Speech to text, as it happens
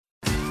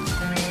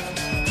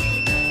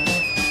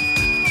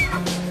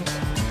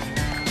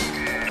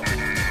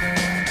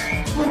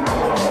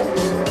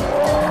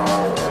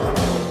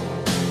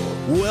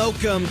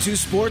Welcome to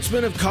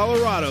Sportsman of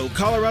Colorado,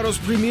 Colorado's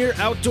premier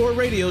outdoor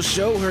radio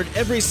show, heard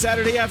every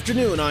Saturday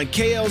afternoon on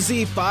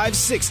KLZ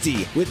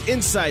 560, with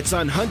insights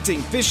on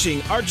hunting,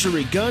 fishing,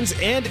 archery, guns,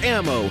 and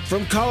ammo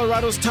from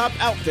Colorado's top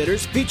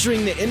outfitters,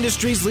 featuring the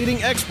industry's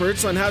leading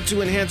experts on how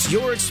to enhance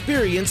your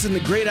experience in the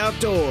great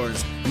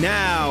outdoors.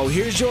 Now,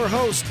 here's your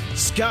host,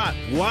 Scott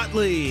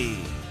Watley.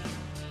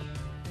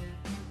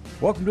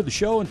 Welcome to the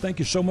show, and thank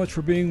you so much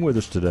for being with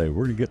us today.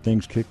 We're going to get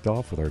things kicked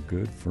off with our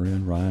good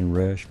friend Ryan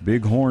Resch,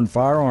 Bighorn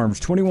Firearms,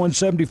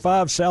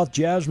 2175 South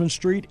Jasmine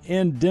Street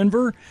in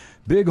Denver,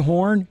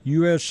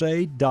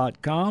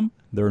 bighornusa.com.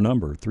 Their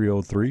number,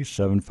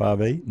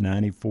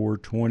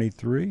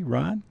 303-758-9423.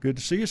 Ryan, good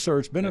to see you, sir.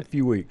 It's been a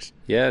few weeks.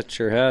 Yeah, it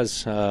sure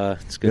has.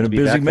 It's good been to be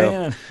a busy back,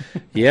 man.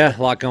 Yeah,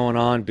 a lot going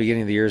on.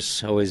 Beginning of the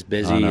year's always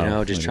busy,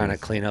 just trying to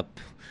is. clean up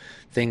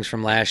things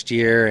from last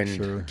year and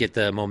Sure. get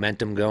the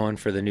momentum going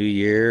for the new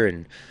year,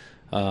 and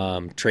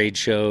trade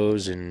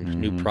shows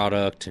and new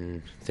product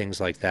and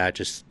things like that,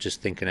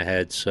 just thinking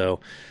ahead.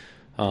 So,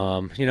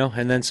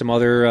 and then some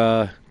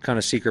other kind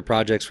of secret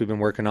projects we've been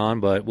working on,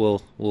 but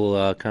we'll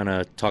kind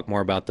of talk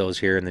more about those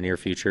here in the near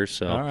future.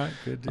 So, All right,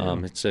 good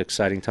deal. it's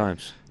exciting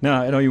times.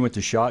 Now, I know you went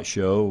to SHOT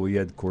Show. We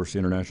had, of course, the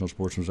International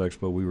Sportsman's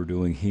Expo we were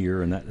doing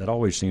here, and that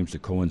always seems to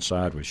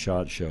coincide with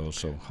SHOT Show.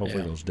 So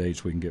hopefully those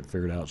dates we can get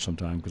figured out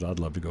sometime, because I'd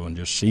love to go and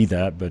just see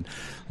that. But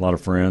a lot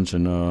of friends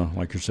and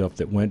like yourself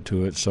that went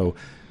to it. So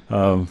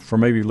for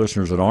maybe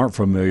listeners that aren't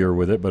familiar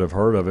with it but have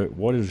heard of it,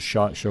 what is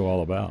SHOT Show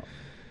all about?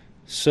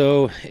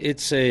 So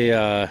it's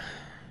a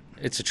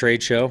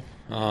trade show.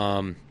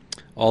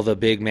 All the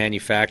big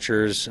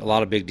manufacturers, a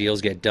lot of big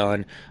deals get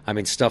done. I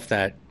mean, stuff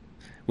that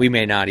we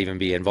may not even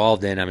be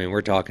involved in. I mean,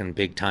 we're talking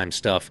big time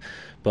stuff.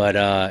 But,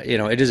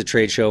 it is a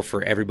trade show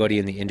for everybody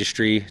in the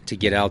industry to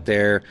get out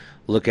there,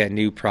 look at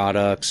new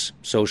products,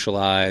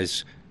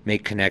 socialize,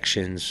 make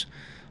connections.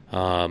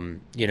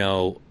 Over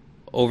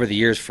the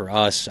years for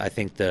us, I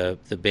think the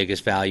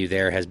biggest value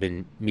there has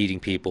been meeting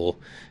people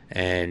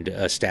and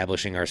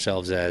establishing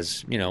ourselves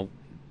as,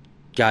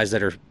 guys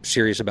that are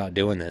serious about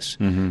doing this,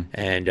 and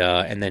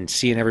then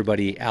seeing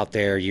everybody out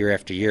there year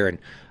after year. And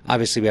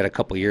obviously we had a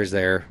couple years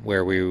there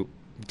where we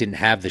didn't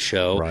have the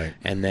show, right.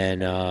 And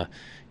then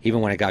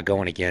even when it got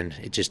going again,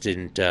 it just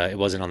didn't. It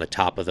wasn't on the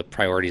top of the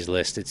priorities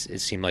list. It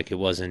seemed like it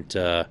wasn't,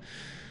 on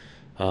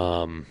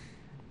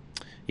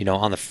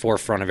the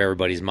forefront of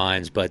everybody's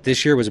minds. But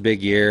this year was a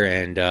big year,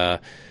 and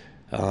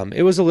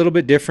it was a little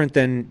bit different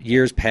than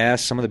years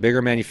past. Some of the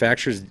bigger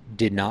manufacturers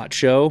did not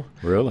show,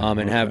 really,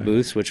 and have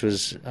booths, which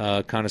was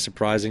kind of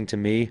surprising to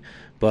me.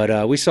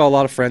 But we saw a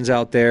lot of friends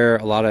out there,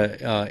 a lot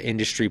of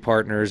industry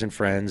partners and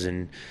friends,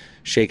 and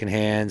shaking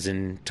hands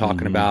and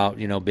talking about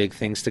big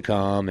things to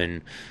come,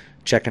 and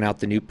checking out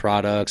the new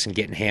products and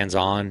getting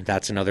hands-on.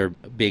 That's another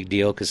big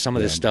deal, because some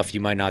of this stuff you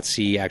might not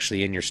see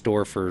actually in your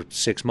store for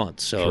 6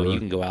 months. So you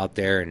can go out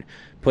there and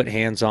put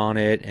hands on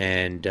it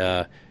and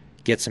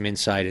get some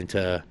insight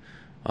into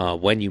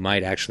when you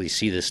might actually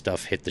see this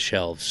stuff hit the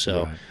shelves.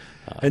 So, right.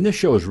 And this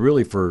show is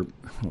really for,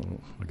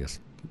 I guess,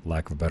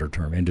 lack of a better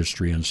term,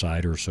 industry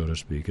insiders, so to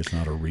speak. It's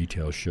not a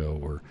retail show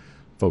where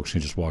folks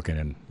can just walk in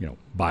and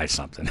buy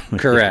something.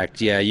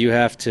 Correct. Yeah, you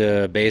have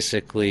to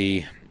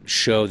basically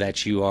show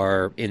that you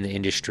are in the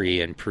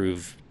industry and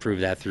prove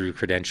that through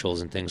credentials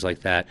and things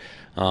like that,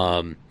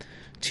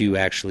 to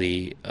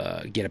actually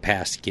get a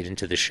pass to get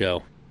into the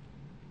show.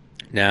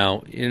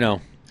 Now,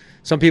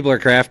 some people are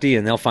crafty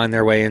and they'll find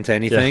their way into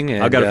anything. Yeah,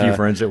 and, I've got a few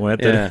friends that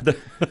went. Yeah,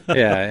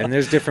 and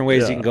there's different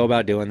ways you can go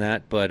about doing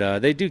that,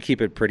 but they do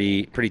keep it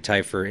pretty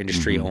tight for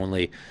industry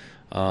only.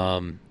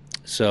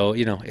 So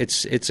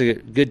it's a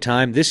good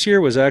time. This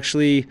year was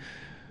actually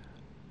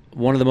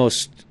one of the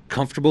most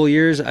comfortable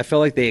years. I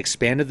felt like they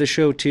expanded the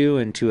show too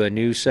into a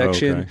new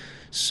section,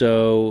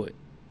 so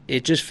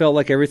it just felt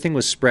like everything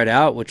was spread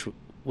out, which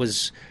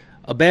was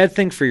a bad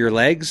thing for your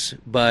legs,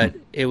 but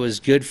it was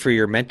good for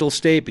your mental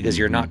state, because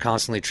you're not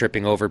constantly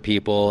tripping over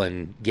people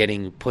and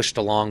getting pushed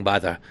along by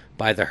the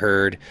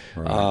herd.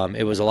 Right.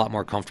 It was a lot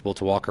more comfortable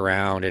to walk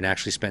around and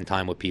actually spend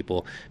time with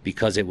people,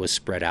 because it was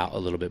spread out a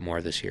little bit more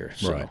this year.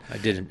 So Right. I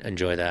did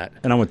enjoy that.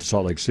 And I went to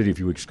Salt Lake City a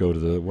few weeks ago to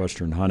the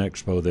Western Hunt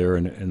Expo there,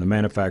 and the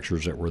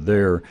manufacturers that were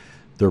there,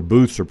 their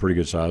booths are pretty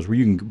good size, where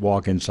you can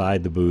walk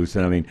inside the booth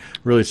and,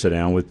 really sit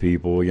down with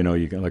people.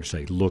 You can, like I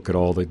say, look at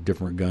all the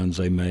different guns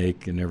they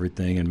make and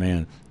everything. And,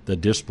 man, the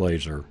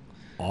displays are –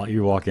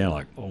 you walk in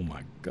like, oh,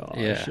 my gosh.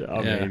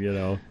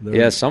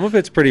 Yeah, some of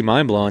it's pretty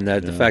mind-blowing,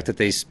 that the fact that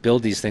they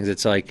build these things.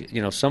 It's like,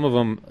 some of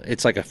them,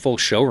 it's like a full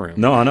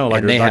showroom. No, I know,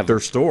 like they have their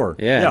store.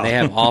 Yeah, and they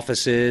have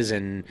offices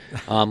and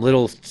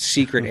little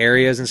secret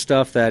areas and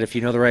stuff that if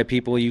you know the right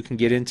people you can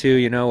get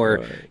into,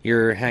 or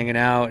you're hanging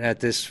out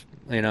at this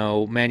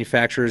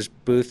manufacturer's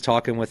booth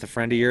talking with a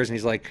friend of yours, and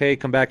he's like, hey,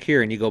 come back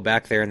here, and you go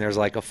back there and there's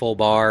like a full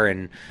bar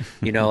and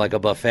like a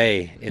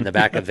buffet in the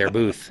back of their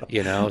booth,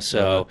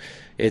 so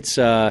it's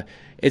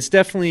it's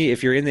definitely,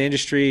 if you're in the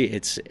industry,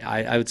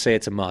 I would say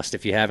it's a must.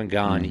 If you haven't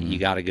gone, you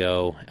got to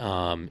go.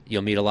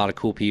 You'll meet a lot of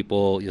cool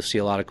people. You'll see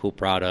a lot of cool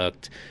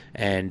product,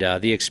 and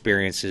the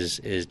experience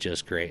is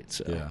just great.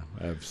 So. Yeah,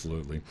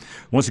 absolutely.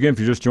 Once again, if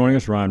you're just joining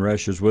us, Ryan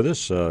Resch is with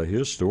us.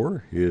 His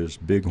store is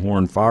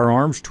Bighorn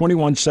Firearms,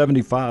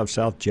 2175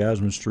 South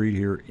Jasmine Street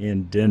here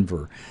in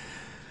Denver.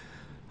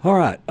 All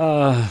right.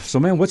 So,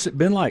 man, what's it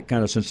been like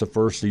kind of since the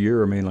first of the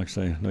year? I mean, like I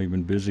say, I know you've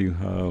been busy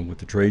with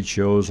the trade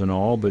shows and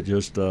all, but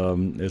just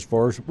as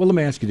far as – well, let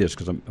me ask you this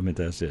because I meant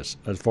to ask this.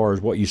 As far as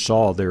what you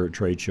saw there at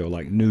trade show,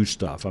 like new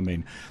stuff, I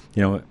mean,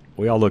 you know,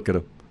 we all look at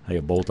a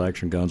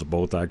bolt-action gun's a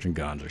bolt-action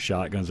gun, a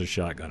shotgun's a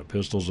shotgun, a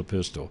pistol's a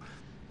pistol.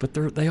 But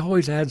they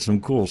always add some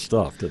cool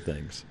stuff to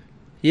things.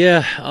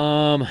 Yeah.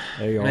 ARs,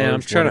 man, I'm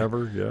trying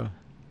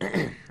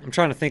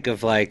to think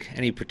of, like,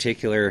 any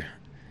particular –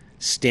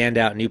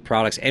 standout new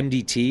products.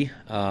 MDT,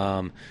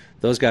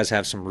 those guys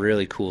have some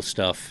really cool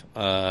stuff.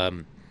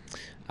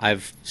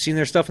 I've seen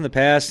their stuff in the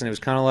past, and it was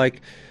kind of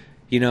like,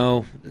 you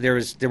know, they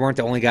weren't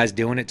the only guys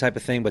doing it type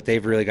of thing, but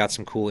they've really got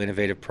some cool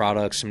innovative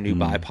products, some new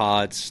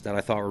bipods that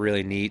I thought were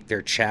really neat.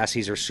 Their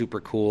chassis are super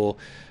cool.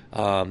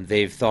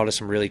 They've thought of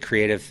some really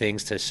creative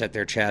things to set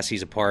their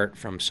chassis apart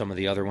from some of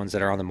the other ones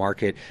that are on the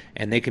market,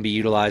 and they can be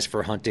utilized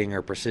for hunting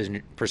or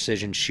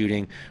precision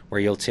shooting, where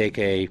you'll take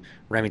a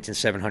Remington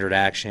 700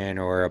 Action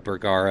or a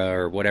Bergara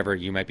or whatever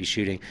you might be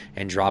shooting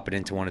and drop it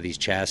into one of these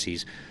chassis.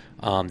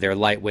 They're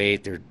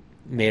lightweight. They're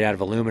made out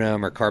of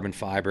aluminum or carbon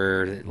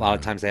fiber. A lot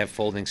of times they have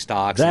folding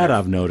stocks. That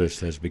I've noticed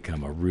has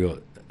become a real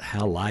 –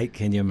 how light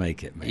can you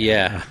make it, man?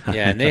 Yeah,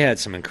 and they had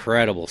some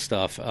incredible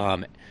stuff.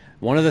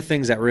 One of the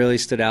things that really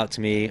stood out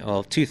to me,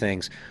 well, two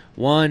things.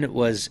 One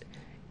was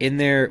in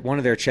one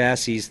of their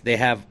chassis, they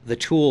have the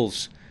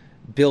tools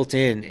built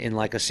in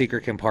like a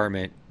secret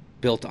compartment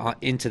built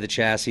into the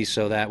chassis,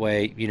 so that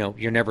way, you know,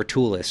 you're never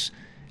toolless.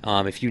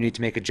 If you need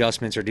to make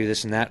adjustments or do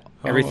this and that,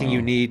 everything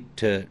you need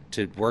to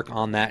work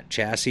on that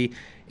chassis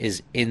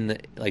is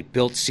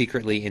built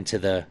secretly into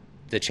the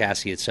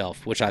chassis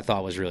itself, which I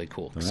thought was really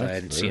cool because I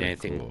hadn't seen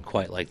anything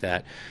quite like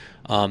that.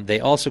 They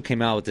also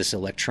came out with this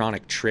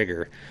electronic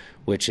trigger,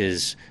 which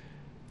is,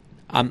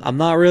 I'm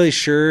not really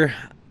sure.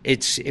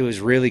 It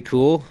was really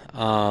cool.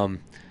 I'm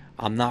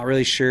not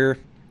really sure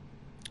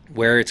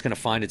where it's going to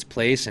find its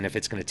place and if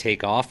it's going to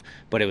take off,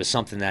 but it was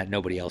something that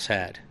nobody else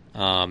had.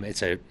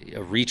 It's a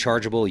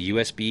rechargeable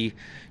USB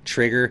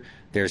trigger.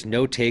 There's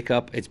no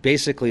take-up. It's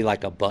basically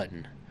like a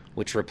button,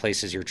 which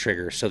replaces your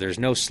trigger. So there's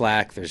no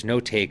slack. There's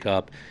no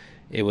take-up.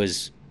 It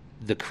was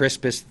the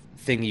crispest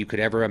thing you could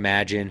ever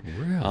imagine.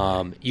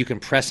 Really? You can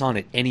press on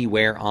it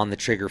anywhere on the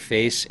trigger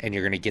face, and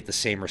you're going to get the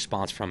same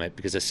response from it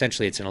because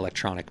essentially it's an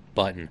electronic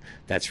button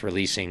that's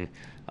releasing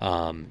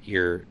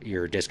your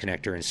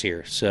disconnector and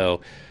sear.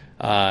 So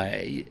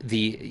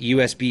the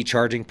USB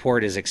charging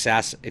port is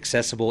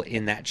accessible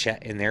in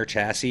their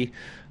chassis.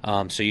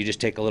 So you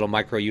just take a little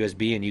micro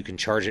USB and you can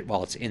charge it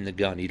while it's in the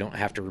gun. You don't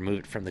have to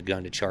remove it from the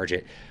gun to charge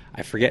it.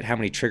 I forget how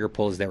many trigger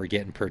pulls they were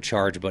getting per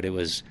charge, but it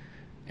was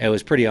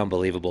pretty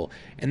unbelievable.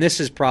 And this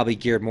is probably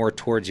geared more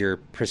towards your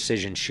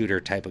precision shooter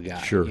type of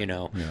guy. Sure. You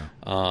know, yeah.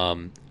 I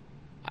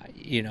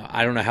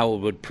don't know how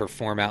it would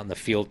perform out in the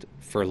field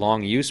for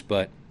long use,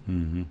 but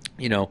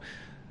you know,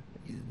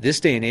 this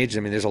day and age, I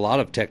mean, there's a lot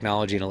of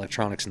technology and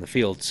electronics in the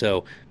field.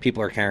 So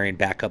people are carrying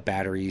backup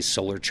batteries,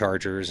 solar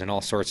chargers, and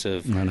all sorts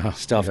of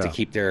stuff to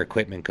keep their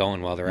equipment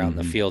going while they're out in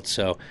the field.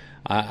 So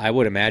I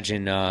would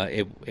imagine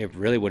it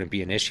really wouldn't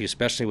be an issue,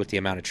 especially with the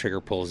amount of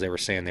trigger pulls they were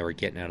saying they were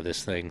getting out of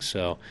this thing.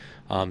 So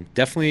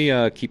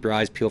definitely keep your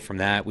eyes peeled from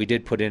that. We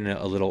did put in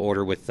a little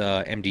order with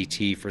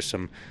MDT for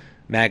some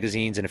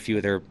magazines and a few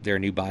of their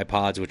new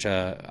bipods, which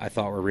I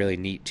thought were really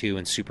neat too,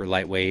 and super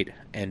lightweight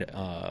and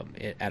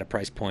at a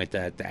price point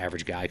that the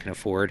average guy can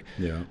afford.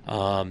 Yeah.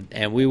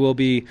 And we will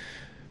be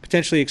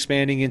potentially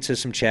expanding into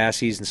some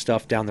chassis and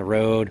stuff down the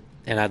road.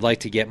 And I'd like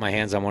to get my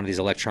hands on one of these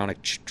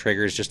electronic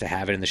triggers just to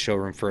have it in the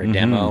showroom for a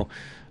demo.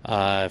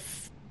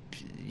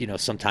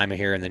 Sometime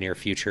here in the near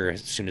future,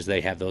 as soon as they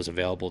have those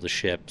available to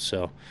ship.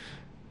 So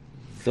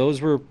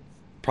those were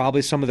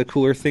probably some of the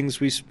cooler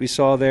things we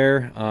saw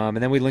there. And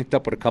then we linked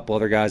up with a couple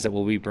other guys that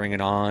we'll be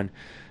bringing on.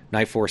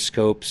 Nightforce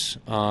Scopes,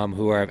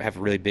 who have a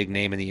really big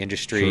name in the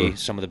industry, Sure.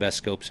 Some of the best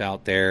scopes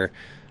out there.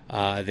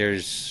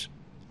 There's,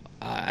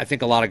 I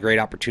think, a lot of great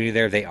opportunity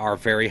there. They are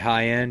very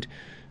high-end,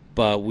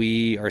 but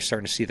we are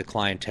starting to see the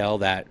clientele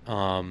that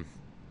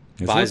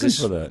buys this,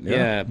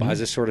 buys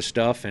this sort of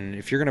stuff. And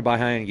if you're going to buy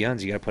high-end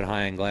guns, you got to put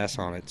high-end glass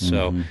on it.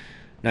 So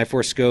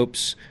Nightforce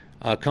Scopes,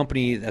 a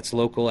company that's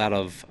local out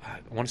of, I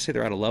want to say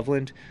they're out of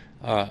Loveland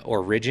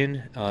or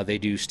Ridgeon. They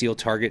do steel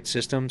target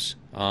systems.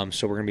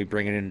 So we're going to be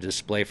bringing in a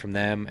display from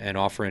them and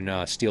offering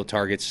steel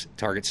targets,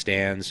 target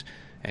stands,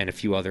 and a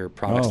few other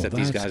products that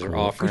these guys are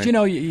offering.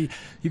 Because,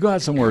 you go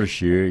out somewhere to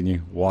shoot, and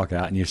you walk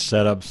out, and you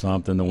set up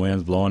something, the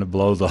wind's blowing, it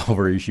blows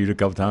over, you shoot a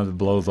couple times, it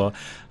blows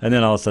off, and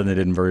then all of a sudden it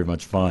isn't very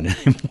much fun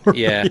anymore.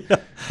 Yeah.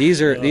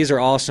 These are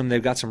awesome.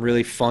 They've got some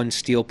really fun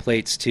steel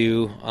plates,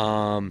 too.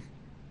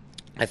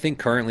 I think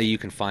currently you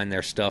can find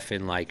their stuff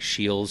in, like,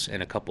 Scheels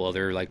and a couple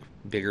other, like,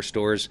 bigger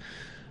stores.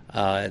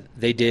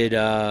 They did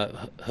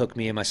hook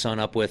me and my son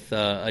up with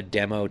a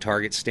demo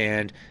target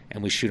stand,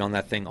 and we shoot on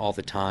that thing all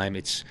the time.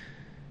 It's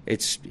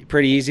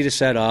pretty easy to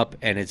set up,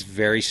 and it's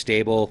very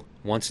stable.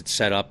 Once it's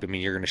set up, I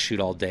mean, you're going to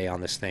shoot all day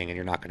on this thing, and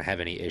you're not going to have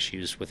any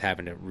issues with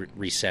having to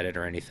reset it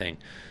or anything.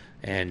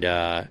 And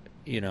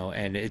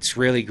and it's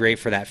really great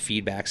for that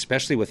feedback,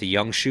 especially with a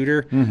young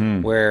shooter,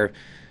 where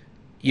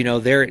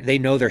they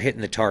know they're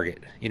hitting the target.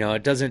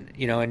 It doesn't,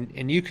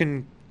 and you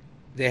can.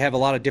 They have a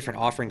lot of different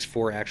offerings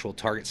for actual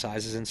target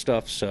sizes and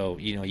stuff, so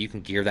you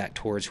can gear that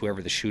towards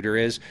whoever the shooter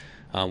is.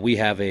 We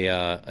have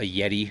a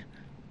Yeti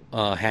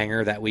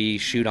hanger that we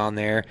shoot on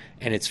there,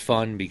 and it's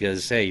fun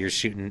because hey, you're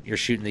shooting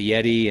the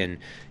Yeti, and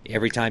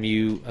every time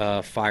you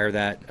fire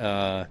that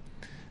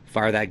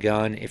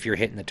gun, if you're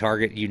hitting the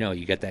target,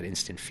 you get that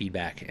instant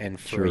feedback. And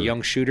for a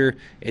young shooter,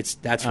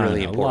 that's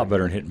really important. A lot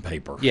better than hitting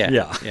paper.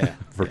 Yeah,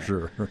 for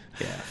sure.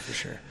 Yeah, for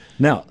sure.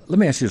 Now, let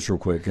me ask you this real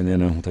quick, and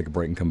then we'll take a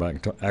break and come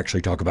back and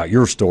actually talk about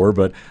your store.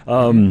 But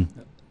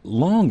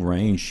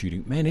long-range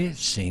shooting, man, it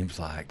seems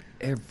like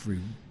every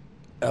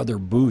other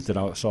booth that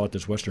I saw at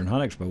this Western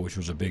Hunt Expo, which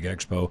was a big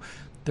expo,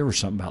 there was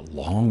something about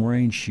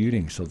long-range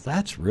shooting. So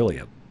that's really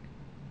a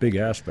big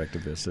aspect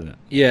of this, isn't it?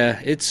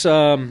 Yeah, it's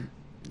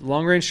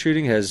long-range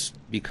shooting has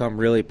become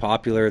really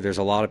popular. There's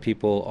a lot of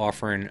people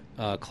offering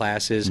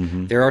classes.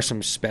 There are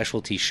some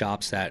specialty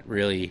shops that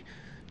really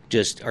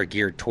just are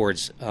geared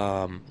towards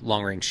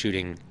long-range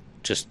shooting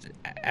just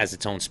as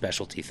its own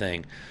specialty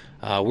thing.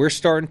 We're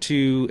starting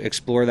to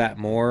explore that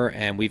more,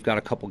 and we've got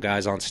a couple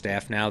guys on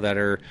staff now that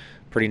are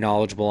pretty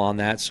knowledgeable on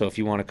that. So if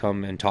you want to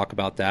come and talk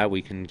about that,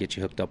 we can get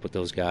you hooked up with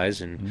those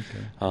guys, and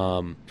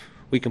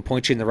we can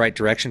point you in the right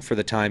direction for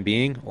the time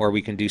being, or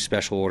we can do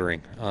special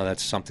ordering.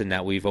 That's something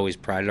that we've always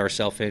prided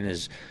ourselves in,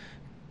 is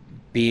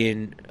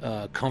being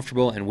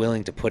comfortable and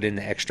willing to put in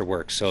the extra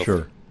work. So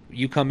if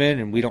you come in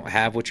and we don't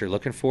have what you're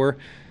looking for,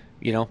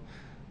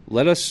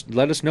 let us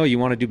know you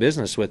want to do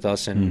business with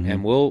us,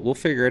 and we'll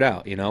figure it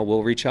out.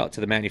 We'll reach out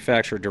to the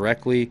manufacturer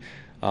directly.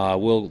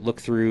 We'll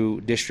look through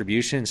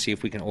distribution and see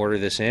if we can order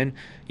this in.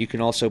 You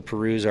can also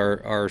peruse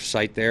our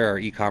site there, our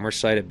e-commerce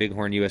site at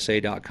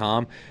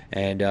bighornusa.com,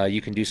 and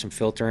you can do some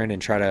filtering and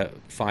try to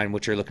find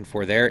what you're looking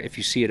for there. If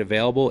you see it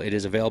available, it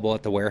is available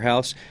at the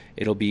warehouse.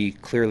 It'll be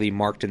clearly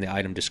marked in the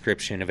item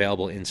description,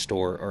 available in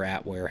store or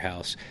at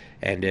warehouse.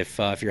 And if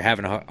you're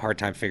having a hard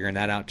time figuring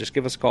that out, just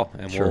give us a call,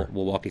 and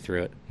we'll walk you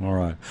through it. All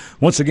right.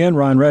 Once again,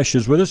 Ryan Resch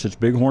is with us. It's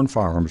Bighorn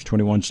Firearms,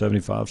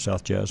 2175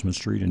 South Jasmine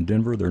Street in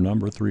Denver. Their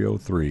number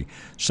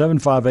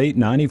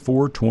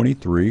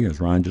 303-758-9423.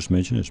 As Ryan just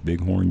mentioned, it's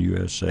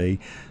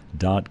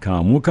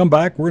bighornusa.com. When we'll come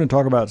back, we're going to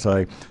talk about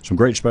some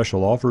great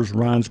special offers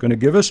Ryan's going to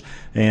give us,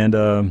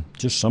 and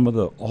just some of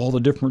all the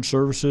different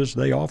services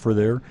they offer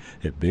there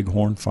at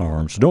Bighorn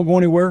Firearms. So don't go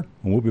anywhere,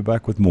 and we'll be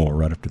back with more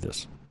right after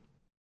this.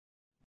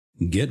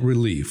 Get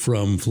relief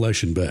from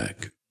Flesh and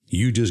Beck.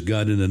 You just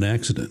got in an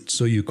accident,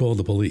 so you call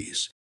the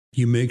police.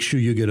 You make sure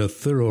you get a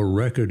thorough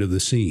record of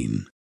the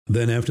scene.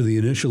 Then after the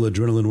initial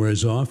adrenaline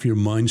wears off, your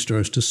mind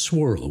starts to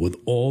swirl with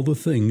all the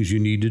things you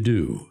need to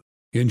do.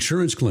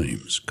 Insurance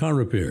claims, car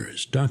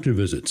repairs, doctor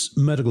visits,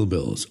 medical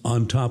bills,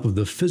 on top of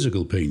the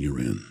physical pain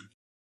you're in.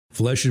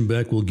 Flesh and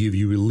Beck will give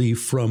you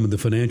relief from the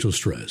financial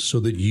stress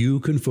so that you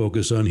can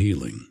focus on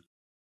healing.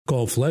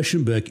 Call Flesh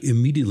and Beck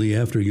immediately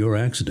after your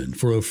accident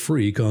for a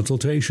free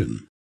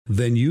consultation.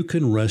 Then you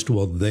can rest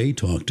while they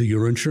talk to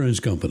your insurance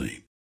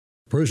company.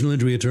 Personal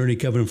injury attorney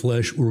Kevin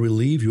Flesh will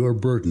relieve your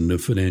burden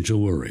of financial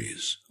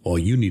worries. All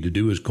you need to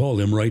do is call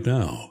him right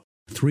now.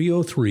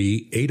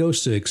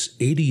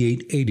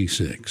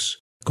 303-806-8886.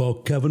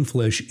 Call Kevin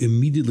Flesh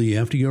immediately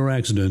after your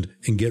accident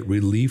and get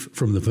relief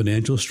from the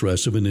financial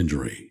stress of an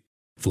injury.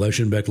 Flesh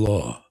and Beck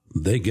Law.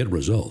 They get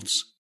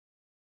results.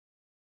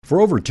 For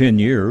over 10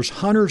 years,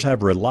 hunters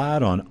have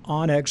relied on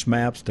onX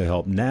Maps to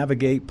help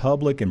navigate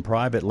public and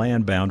private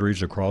land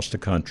boundaries across the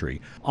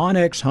country.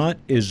 onX Hunt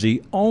is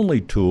the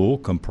only tool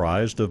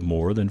comprised of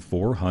more than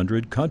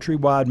 400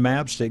 countrywide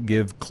maps that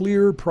give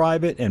clear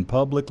private and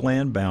public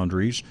land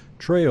boundaries,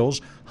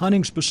 trails,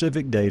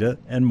 hunting-specific data,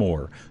 and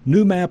more.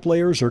 New map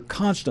layers are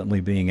constantly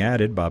being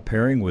added by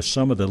pairing with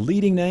some of the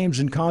leading names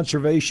in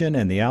conservation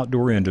and the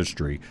outdoor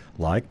industry,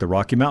 like the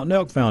Rocky Mountain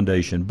Elk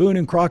Foundation, Boone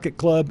and Crockett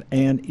Club,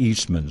 and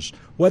Eastman's.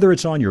 Whether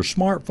it's on your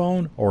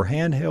smartphone or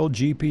handheld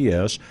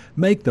GPS,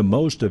 make the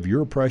most of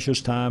your precious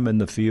time in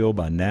the field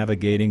by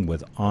navigating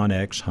with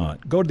onX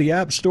Hunt. Go to the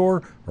App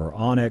Store or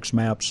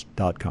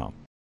onxmaps.com.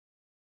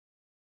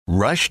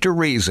 Rush to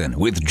Reason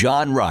with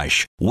John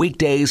Rush,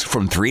 weekdays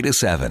from 3 to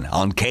 7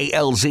 on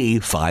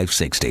KLZ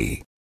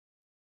 560.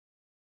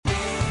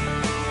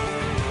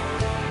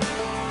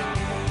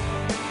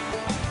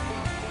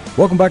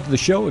 Welcome back to the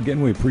show.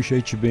 Again, we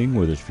appreciate you being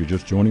with us. If you're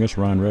just joining us,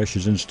 Ryan Resch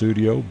is in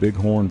studio,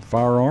 Bighorn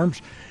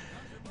Firearms.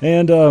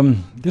 And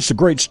this is a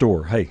great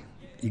store. Hey,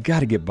 you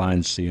got to get by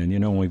and see it.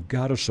 We've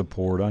got to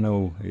support. I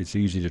know it's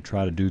easy to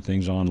try to do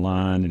things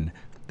online, and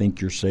think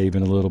you're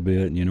saving a little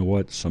bit. And you know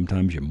what?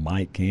 Sometimes you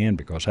might can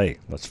because, hey,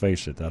 let's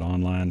face it, that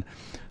online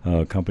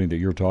company that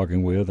you're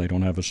talking with, they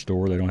don't have a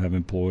store, they don't have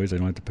employees, they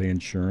don't have to pay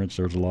insurance.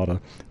 There's a lot of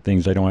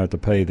things they don't have to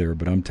pay there.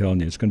 But I'm telling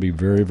you, it's going to be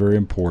very, very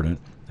important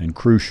and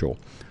crucial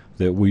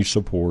that we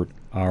support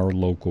our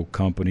local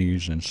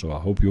companies. And so I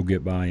hope you'll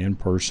get by in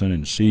person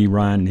and see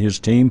Ryan and his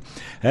team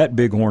at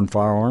Bighorn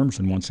Firearms.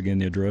 And once again,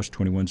 the address,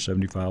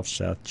 2175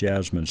 South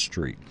Jasmine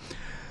Street.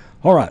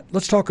 All right,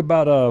 let's talk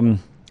about a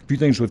few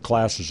things with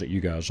classes that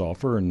you guys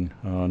offer. And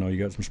I know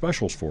you got some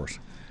specials for us.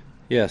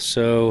 Yeah,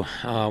 so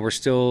we're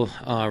still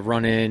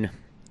running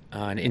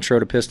an intro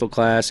to pistol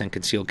class and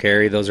concealed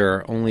carry. Those are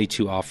our only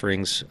two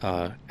offerings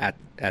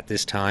at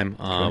this time.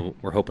 Okay.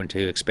 We're hoping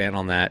to expand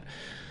on that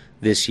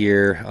this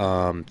year,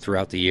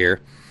 throughout the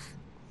year.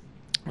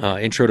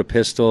 Intro to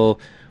pistol,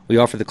 we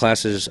offer the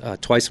classes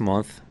twice a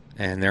month,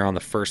 and they're on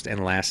the first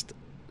and last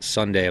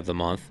Sunday of the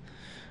month.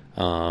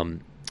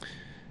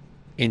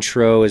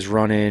 Intro is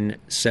running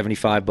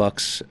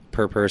 $75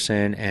 per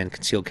person, and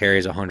concealed carry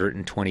is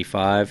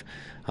 $125.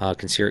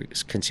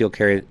 Concealed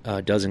carry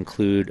does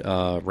include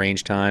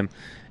range time,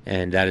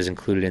 and that is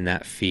included in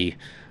that fee.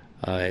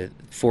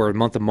 For the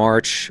month of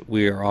March,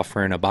 we are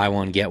offering a buy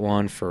one, get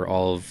one for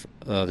all of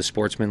the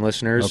Sportsman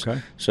listeners.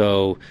 Okay.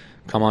 So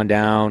come on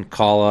down,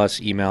 call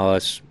us, email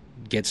us,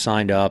 get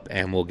signed up,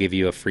 and we'll give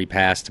you a free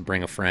pass to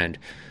bring a friend.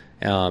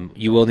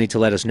 You will need to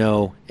let us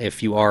know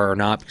if you are or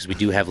not, because we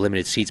do have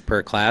limited seats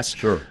per class.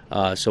 Sure.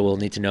 So we'll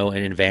need to know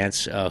in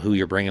advance who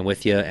you're bringing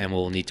with you, and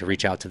we'll need to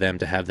reach out to them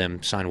to have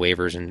them sign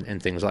waivers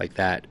and things like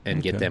that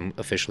and get them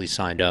officially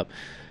signed up.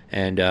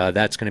 And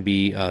that's going to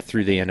be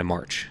through the end of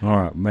March. All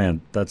right,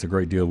 man, that's a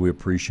great deal. We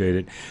appreciate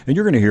it. And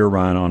you're going to hear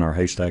Ryan on our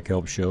Haystack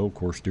Help show, of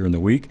course, during the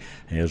week,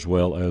 as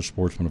well as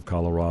Sportsman of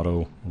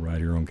Colorado right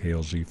here on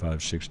KLZ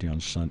 560 on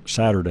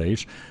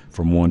Saturdays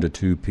from 1 to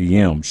 2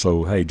 p.m.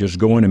 So, hey, just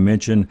go in and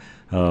mention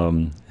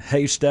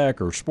Haystack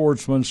or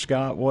Sportsman,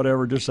 Scott,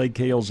 whatever. Just say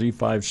KLZ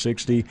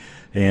 560,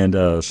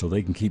 and so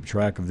they can keep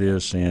track of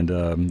this.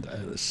 And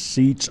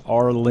seats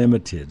are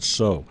limited.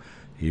 So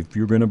if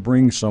you're going to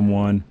bring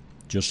someone,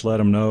 just let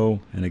them know.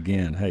 And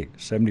again, hey,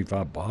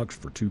 $75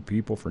 for two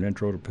people for an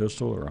intro to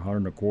pistol, or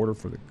 $125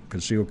 for the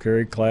concealed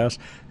carry class,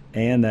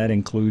 and that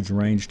includes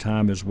range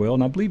time as well.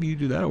 And I believe you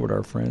do that with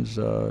our friends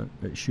at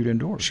Shoot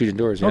Indoors. Shoot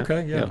Indoors, yeah.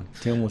 Okay, yeah.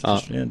 Tim was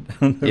just in.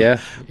 Yeah,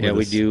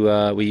 we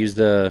do. We use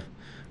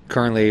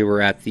currently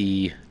we're at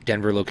the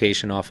Denver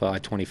location off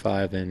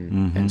I-25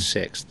 and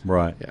 6th.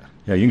 Right. Yeah.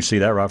 Yeah, you can see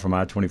that right from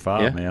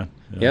I-25, man.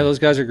 Yeah, those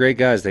guys are great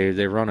guys.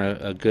 They run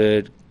a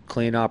good,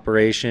 clean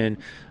operation.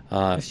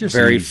 It's just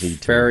very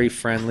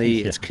friendly.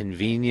 Yeah. It's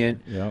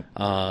convenient. Yep.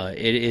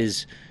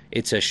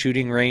 It's a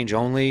shooting range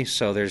only,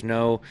 so there's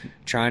no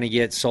trying to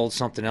get sold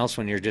something else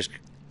when you're just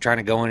trying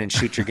to go in and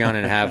shoot your gun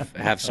and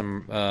have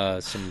some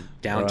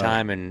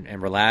downtime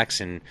and relax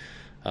and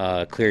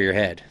clear your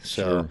head.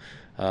 So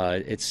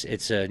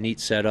it's a neat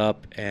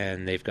setup,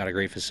 and they've got a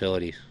great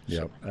facility.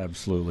 Yeah,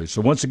 absolutely.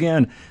 So once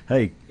again,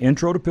 hey,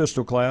 intro to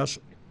pistol class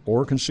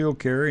or concealed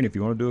carry, and if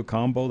you want to do a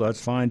combo,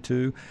 that's fine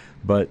too.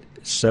 But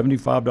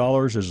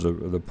 $75 is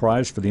the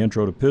price for the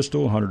intro to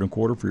pistol,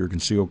 $125 for your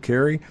concealed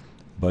carry,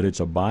 but it's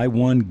a buy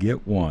one,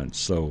 get one.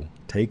 So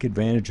take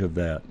advantage of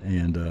that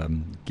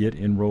and get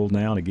enrolled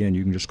now. And again,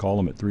 you can just call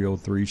them at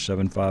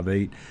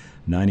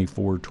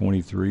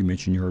 303-758-9423.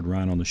 Mention you heard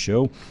Ryan on the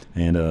show,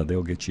 and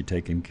they'll get you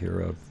taken care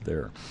of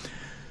there.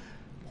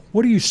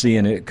 What are you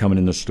seeing it coming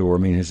in the store? I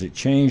mean, has it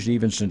changed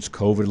even since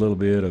COVID a little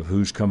bit of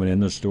who's coming in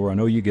the store? I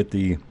know you get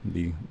the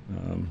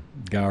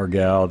guy or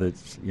gal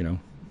that's,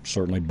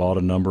 certainly bought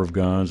a number of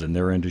guns and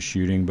they're into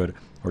shooting, but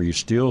are you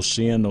still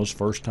seeing those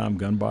first-time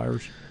gun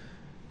buyers?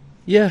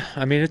 Yeah,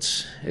 I mean,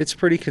 it's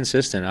pretty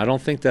consistent. I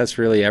don't think that's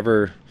really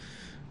ever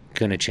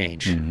going to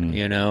change.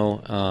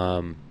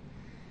 Mm-hmm.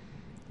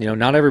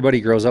 Not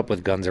everybody grows up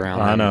with guns around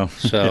them. I know.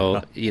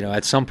 So,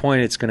 at some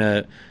point it's going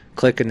to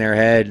click in their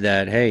head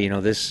that, hey,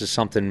 this is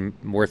something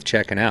worth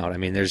checking out. I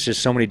mean, there's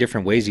just so many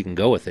different ways you can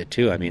go with it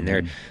too. I mean,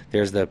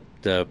 there's the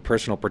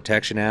personal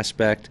protection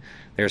aspect,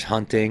 there's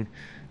hunting,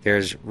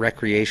 there's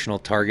recreational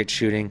target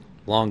shooting,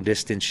 long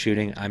distance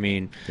shooting. I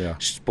mean,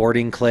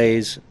 sporting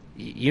clays,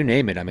 you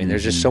name it. I mean,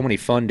 there's just so many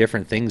fun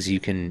different things you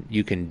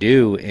can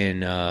do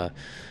in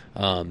in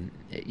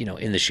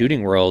the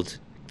shooting world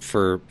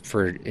for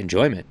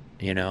enjoyment.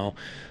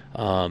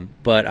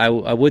 But I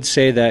would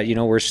say that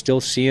we're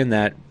still seeing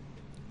that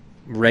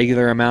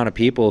regular amount of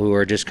people who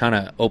are just kind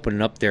of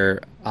opening up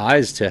their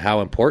eyes to how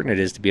important it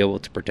is to be able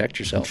to protect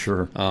yourself.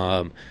 Sure.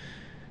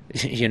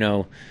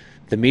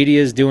 The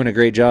media is doing a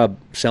great job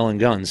selling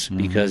guns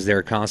because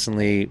they're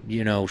constantly,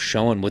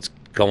 showing what's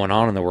going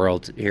on in the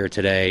world here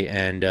today,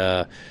 and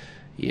and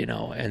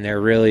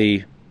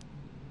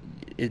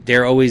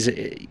they're always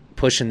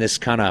pushing this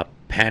kind of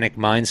panic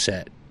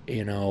mindset,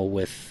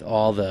 with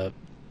all the,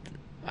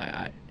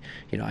 I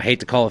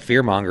hate to call it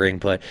fear mongering,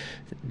 but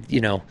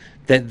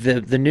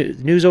that the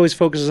news always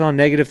focuses on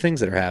negative things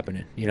that are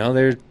happening.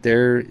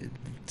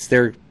 It's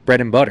their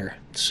bread and butter.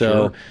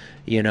 So,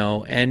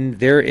 sure. And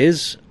there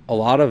is a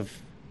lot of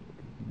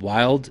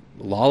wild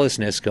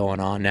lawlessness going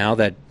on now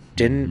that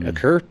didn't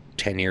occur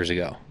 10 years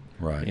ago.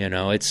 Right. You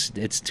know, it's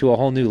to a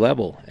whole new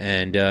level,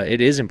 and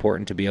it is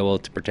important to be able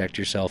to protect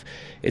yourself.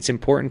 It's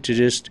important to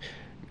just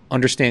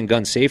understand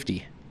gun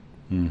safety.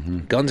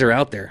 Guns are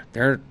out there.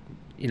 They're,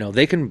 you know,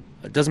 they can.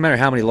 It doesn't matter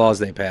how many laws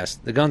they pass.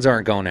 The guns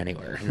aren't going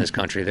anywhere in this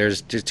country.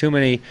 There's just too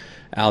many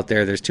out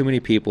there. There's too many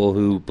people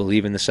who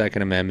believe in the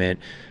Second Amendment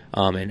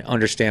and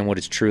understand what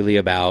it's truly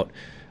about.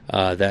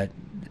 That,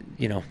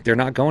 you know, they're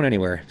not going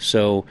anywhere.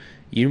 So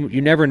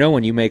you never know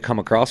when you may come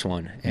across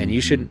one, and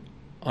you should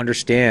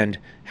understand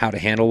how to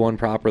handle one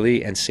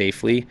properly and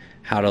safely,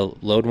 how to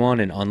load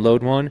one and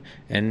unload one,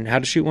 and how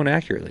to shoot one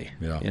accurately.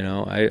 Yeah. You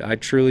know, I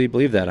truly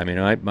believe that. I mean,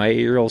 my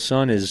 8-year-old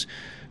son is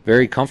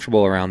very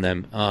comfortable around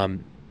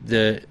them.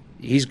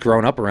 He's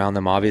grown up around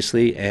them,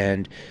 obviously,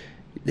 and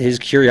his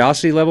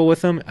curiosity level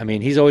with them, I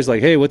mean, he's always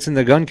like, hey, what's in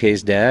the gun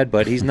case, Dad?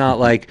 But he's not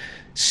like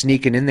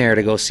sneaking in there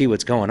to go see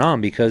what's going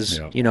on because,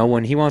 you know,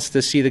 when he wants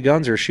to see the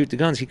guns or shoot the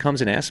guns, he comes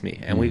and asks me,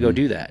 and we go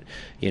do that,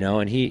 you know,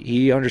 and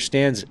he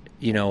understands,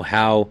 you know,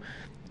 how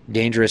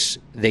dangerous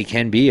they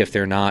can be if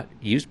they're not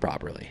used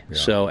properly. Yeah.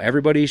 So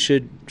everybody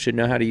should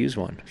know how to use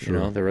one, you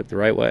know, the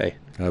right way.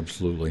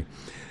 Absolutely.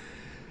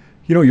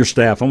 You know, your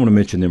staff, I want to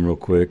mention them real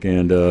quick,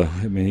 and I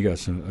mean, you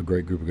got a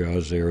great group of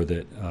guys there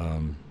that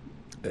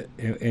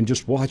and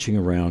just watching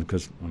around,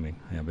 because, I mean,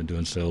 I've been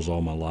doing sales all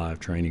my life,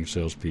 training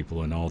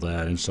salespeople and all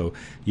that, and so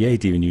you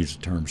hate to even use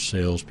the term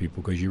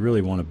salespeople because you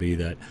really want to be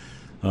that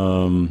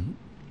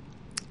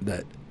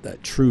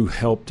that true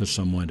help to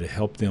someone to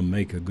help them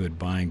make a good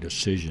buying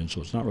decision. So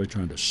it's not really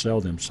trying to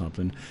sell them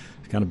something.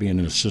 It's kind of being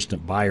an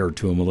assistant buyer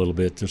to them a little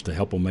bit just to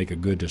help them make a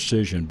good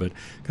decision. But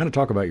kind of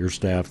talk about your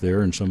staff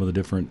there and some of the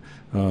different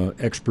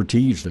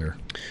expertise there.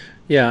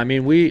 Yeah, I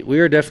mean, we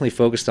are definitely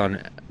focused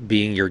on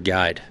being your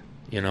guide.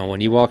 You know,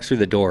 when you walk through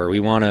the door, we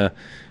want to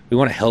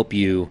help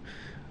you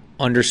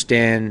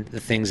understand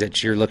the things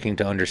that you're looking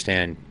to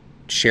understand,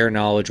 share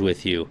knowledge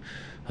with you,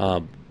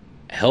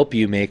 help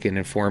you make an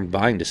informed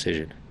buying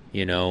decision.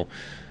 You know,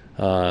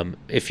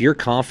 if you're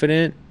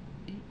confident,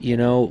 you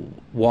know,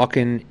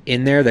 walking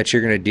in there that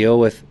you're going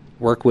to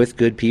work with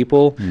good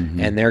people,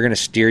 and they're going to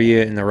steer you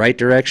in the right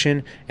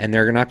direction, and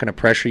they're not going to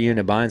pressure you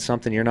into buying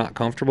something you're not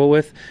comfortable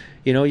with,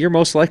 you know, you're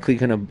most likely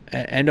going to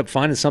end up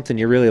finding something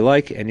you really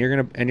like, and you're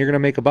going to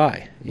make a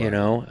buy. You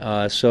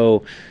know,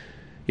 so,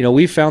 you know,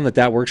 we've found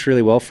that works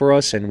really well for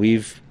us, and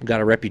we've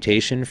got a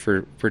reputation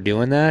for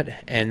doing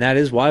that, and that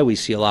is why we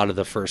see a lot of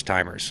the first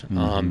timers,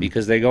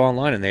 because they go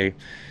online and they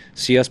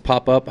see us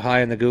pop up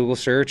high in the Google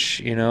search,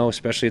 you know,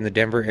 especially in the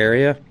Denver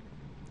area,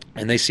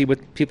 and they see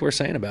what people are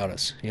saying about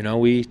us. You know,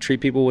 we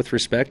treat people with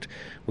respect.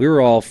 We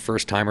were all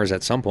first timers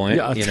at some point,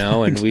 you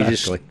know, and we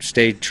just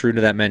stayed true to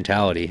that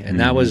mentality.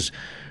 And that was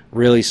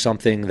really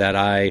something that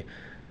I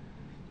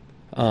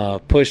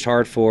pushed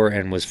hard for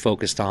and was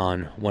focused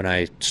on when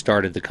I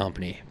started the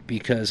company,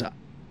 because,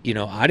 you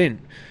know, I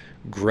didn't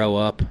grow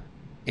up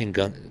in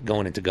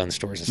going into gun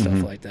stores and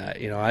stuff like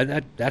that. You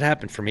know, that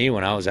happened for me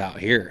when I was out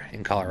here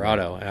in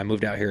Colorado, and I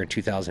moved out here in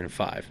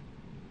 2005.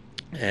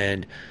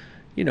 And,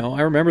 you know, I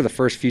remember the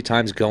first few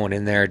times going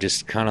in there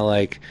just kind of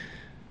like,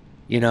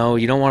 you know,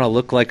 you don't want to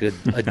look like a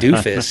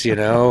doofus, you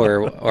know,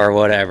 or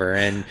whatever.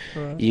 And,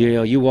 you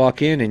know, you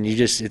walk in and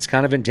it's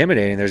kind of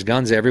intimidating. There's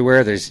guns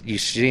everywhere. You're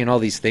seeing all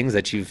these things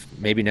that you've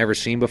maybe never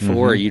seen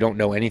before, or you don't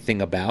know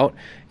anything about.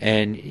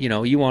 And, you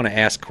know, you want to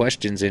ask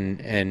questions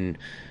and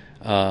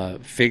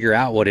figure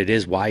out what it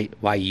is, why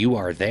you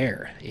are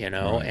there, you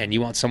know, and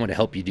you want someone to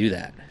help you do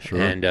that.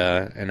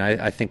 And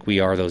I think we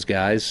are those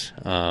guys.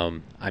 I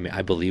mean,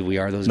 I believe we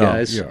are those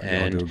guys. Yeah,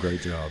 and do a great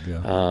job.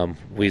 Yeah.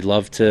 We'd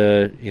love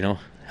to, you know,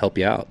 help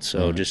you out.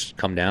 So just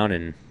come down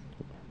and,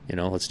 you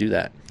know, let's do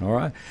that. All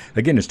right.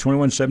 Again, it's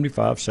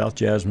 2175 South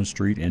Jasmine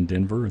Street in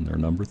Denver, and their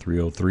number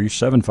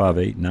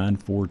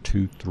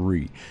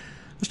 303-758-9423.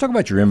 Let's talk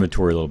about your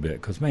inventory a little bit,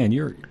 because, man,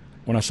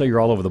 when I say you're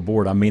all over the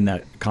board, I mean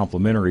that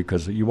complimentary,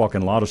 because you walk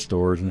in a lot of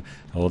stores and,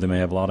 they may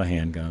have a lot of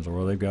handguns,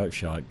 or they've got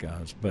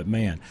shotguns. But,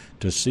 man,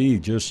 to see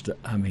just,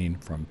 I mean,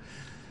 from,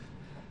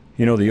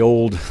 you know, the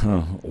old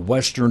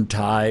Western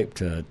type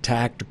to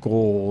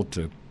tactical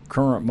to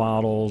current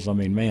models, I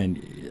mean,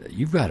 man,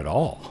 you've got it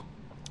all.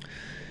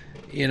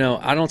 You know,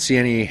 I don't see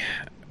any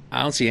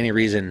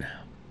reason.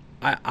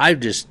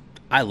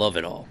 I love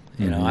it all.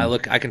 You know,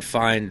 I can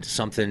find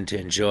something to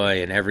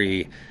enjoy in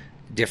every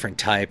different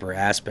type or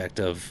aspect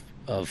of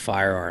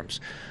firearms.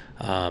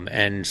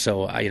 And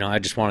so, you know, I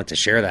just wanted to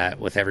share that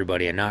with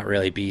everybody and not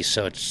really be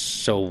so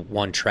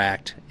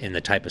one-tracked in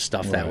the type of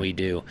stuff that we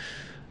do.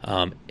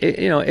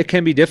 You know, it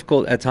can be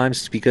difficult at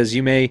times, because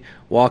you may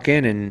walk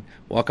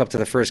up to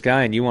the first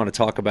guy and you want to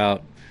talk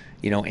about,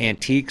 you know,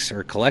 antiques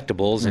or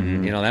collectibles,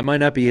 and, you know, that might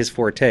not be his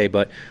forte,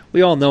 but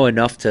we all know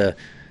enough to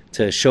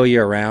show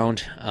you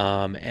around.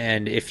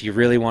 And if you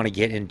really want to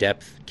get in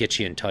depth, get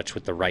you in touch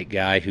with the right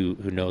guy who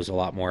knows a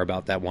lot more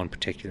about that one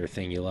particular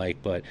thing you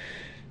like. But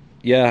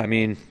yeah, I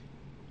mean,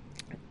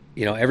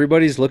 you know,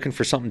 everybody's looking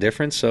for something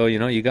different. So, you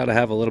know, you got to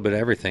have a little bit of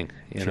everything,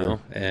 you know,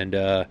 and,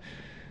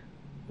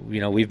 you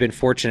know, we've been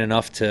fortunate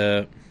enough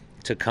to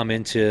to come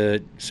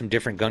into some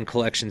different gun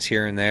collections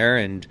here and there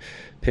and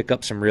pick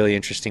up some really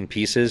interesting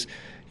pieces.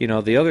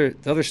 The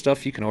other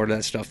stuff, you can order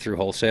that stuff through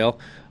wholesale.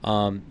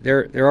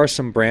 There are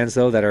some brands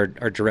though that are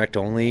direct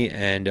only,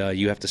 and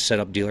you have to set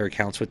up dealer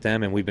accounts with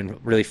them. And we've been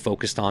really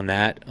focused on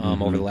that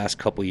over the last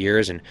couple of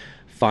years, and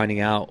finding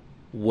out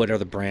what are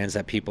the brands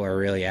that people are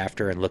really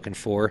after and looking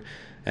for.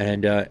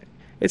 And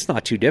it's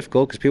not too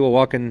difficult because people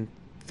walk in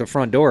the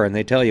front door and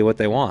they tell you what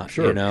they want.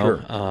 Sure.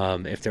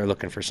 If they're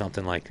looking for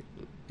something like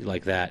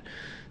that.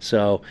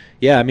 So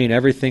yeah, I mean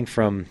everything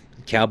from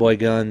cowboy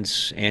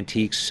guns,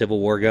 antiques,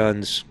 Civil War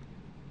guns.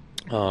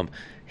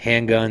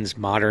 Handguns,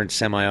 modern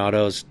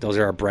semi-autos, those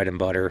are our bread and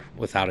butter,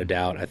 without a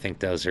doubt. I think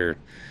those are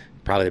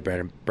probably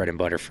the bread and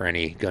butter for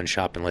any gun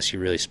shop, unless you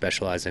really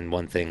specialize in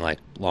one thing like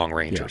long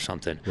range or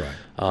something.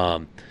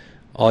 Right.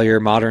 All your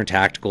modern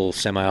tactical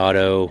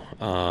semi-auto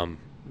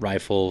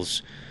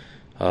rifles,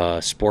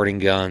 sporting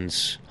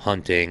guns,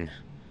 hunting.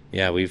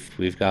 Yeah,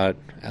 we've got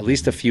at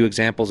least a few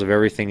examples of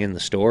everything in the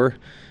store.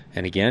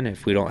 And again,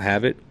 if we don't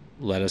have it,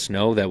 let us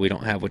know that we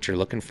don't have what you're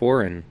looking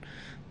for, and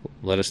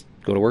let us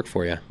go to work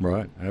for you.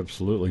 Right,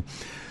 absolutely.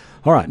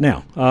 All right,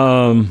 now,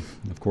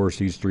 of course,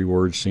 these three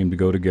words seem to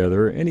go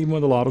together, and even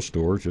with a lot of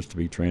stores, just to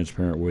be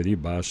transparent with you,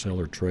 buy, sell,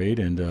 or trade,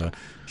 and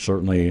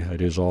certainly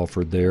it is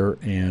offered there.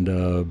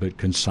 And but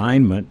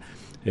consignment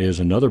is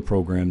another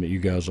program that you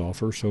guys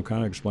offer, so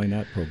kind of explain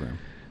that program.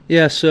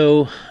 Yeah,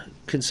 so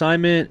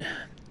consignment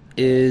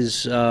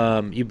is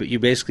you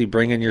basically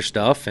bring in your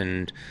stuff,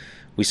 and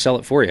we sell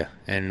it for you,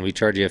 and we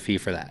charge you a fee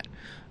for that.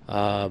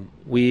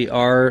 We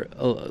are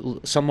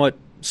somewhat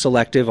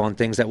selective on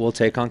things that we'll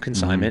take on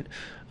consignment.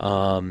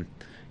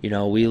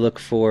 We look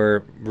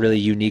for really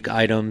unique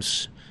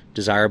items,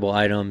 desirable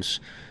items,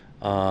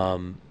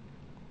 higher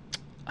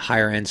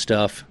end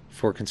stuff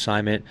for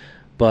consignment.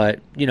 But,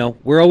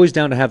 we're always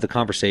down to have the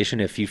conversation.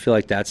 If you feel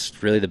like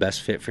that's really the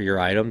best fit for your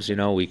items,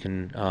 we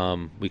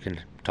can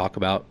talk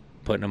about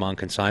putting them on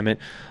consignment.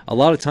 A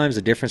lot of times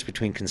the difference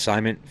between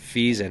consignment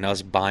fees and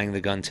us buying the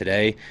gun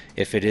today,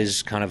 if it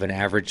is kind of an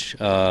average,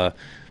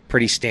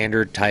 pretty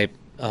standard type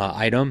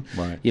item,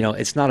 right.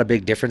 It's not a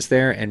big difference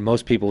there, and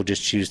most people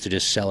just choose to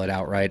just sell it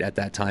outright at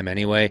that time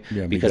anyway,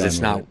 because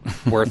it's not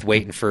worth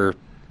waiting for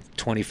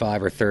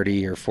 25 or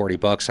 30 or 40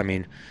 bucks. I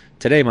mean,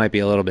 today might be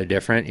a little bit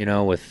different,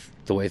 with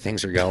the way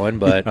things are going,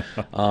 but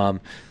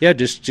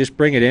just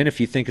bring it in.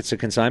 If you think it's a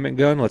consignment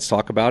gun, let's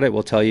talk about it.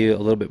 We'll tell you a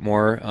little bit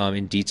more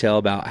in detail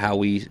about how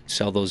we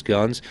sell those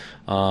guns.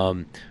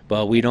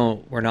 But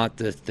we're not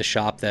the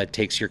shop that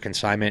takes your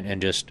consignment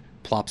and just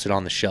plops it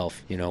on the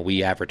shelf.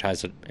 We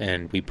advertise it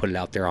and we put it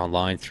out there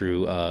online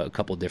through a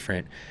couple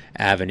different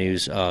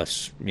avenues,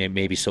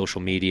 maybe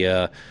social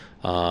media,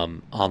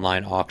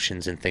 online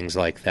auctions and things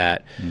like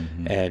that.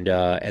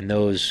 And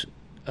those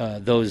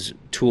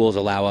tools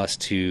allow us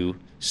to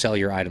sell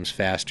your items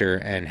faster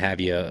and have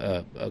you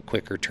a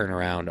quicker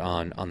turnaround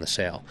on the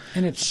sale.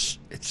 And it's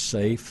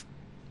safe.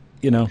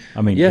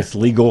 It's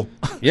legal.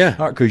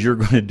 Yeah. Because you're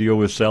going to deal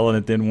with selling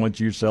it then once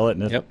you sell it,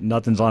 and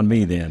nothing's on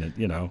me then,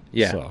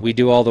 Yeah, so. We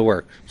do all the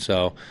work.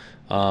 So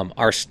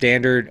our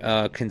standard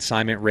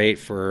consignment rate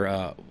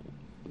for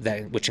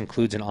that, which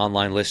includes an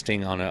online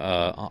listing on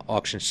a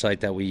auction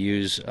site that we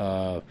use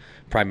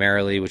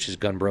primarily, which is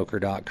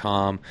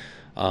gunbroker.com,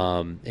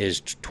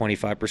 is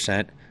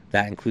 25%.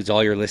 That includes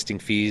all your listing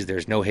fees.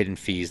 There's no hidden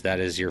fees. That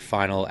is your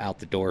final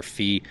out-the-door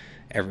fee,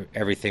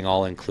 everything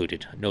all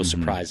included, no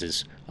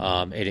surprises.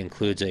 It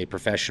includes a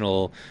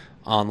professional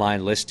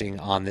online listing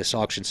on this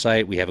auction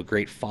site. We have a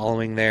great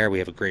following there. We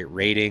have a great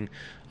rating.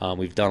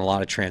 We've done a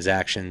lot of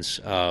transactions.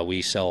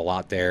 We sell a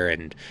lot there,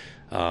 and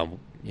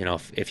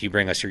if you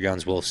bring us your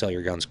guns, we'll sell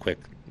your guns quick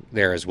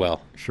there as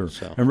well. Sure.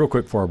 So. And real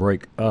quick before our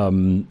break, I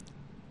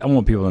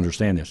want people to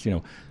understand this.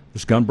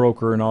 This gun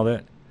broker and all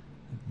that,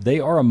 they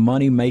are a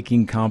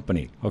money-making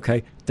company,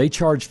 okay? They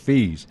charge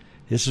fees.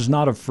 This is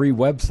not a free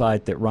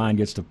website that Ryan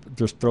gets to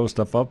just throw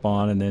stuff up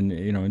on and then,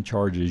 and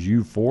charges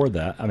you for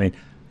that. I mean,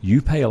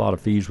 you pay a lot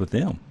of fees with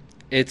them.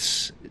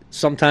 It's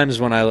sometimes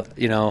when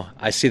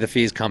I see the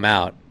fees come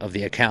out of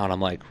the account,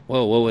 I'm like,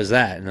 whoa, what was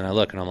that? And then I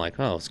look and I'm like,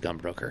 oh, it's Gun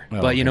Broker.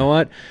 Oh, but you know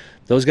what?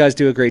 Those guys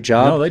do a great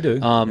job. No, they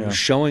do.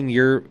 Showing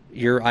your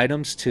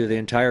items to the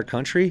entire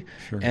country,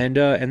 sure. and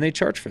they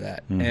charge for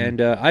that.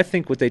 And I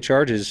think what they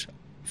charge is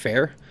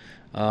fair.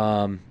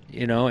 And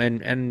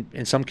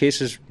in some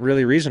cases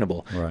really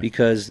reasonable, right.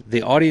 Because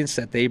the audience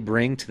that they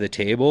bring to the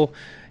table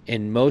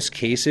in most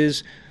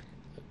cases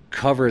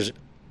covers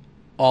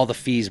all the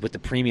fees with the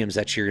premiums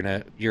that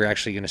you're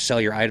actually gonna sell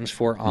your items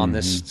for on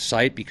this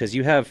site, because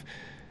you have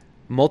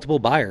multiple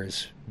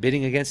buyers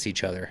bidding against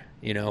each other,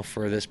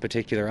 for this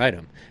particular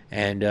item,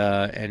 and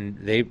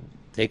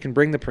they can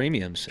bring the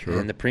premiums, sure.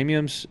 And the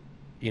premiums,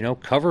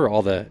 cover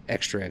all the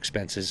extra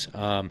expenses.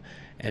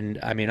 And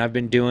I mean, I've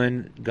been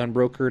doing Gun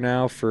Broker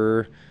now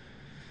for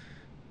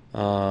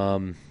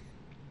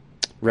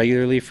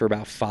regularly for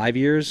about 5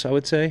 years, I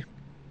would say.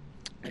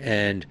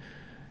 And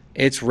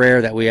it's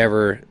rare that we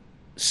ever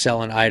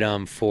sell an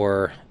item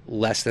for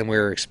less than we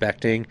were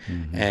expecting,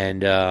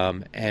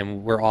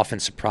 and we're often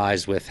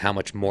surprised with how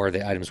much more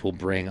the items will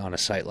bring on a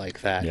site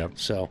like that. Yep.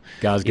 So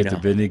guys get their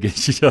bidding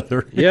against each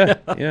other. yeah.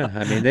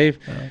 I mean,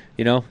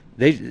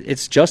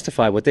 it's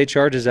justified. What they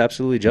charge is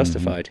absolutely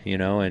justified.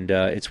 And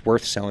it's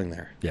worth selling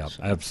there. Yeah,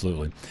 so.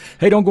 Absolutely.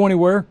 Hey, don't go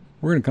anywhere.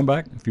 We're going to come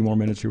back in a few more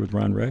minutes here with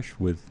Ryan Resch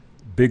with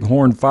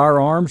Bighorn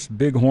Firearms,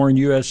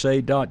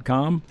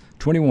 BighornUSA.com,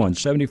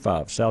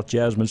 2175 South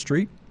Jasmine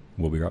Street.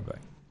 We'll be right back.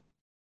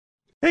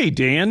 Hey,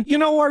 Dan,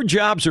 our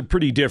jobs are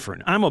pretty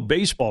different. I'm a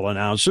baseball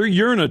announcer.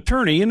 You're an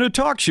attorney and a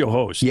talk show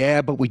host.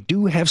 Yeah, but we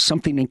do have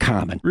something in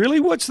common. Really?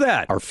 What's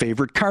that? Our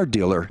favorite car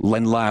dealer,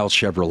 Len Lyles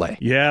Chevrolet.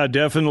 Yeah,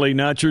 definitely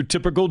not your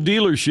typical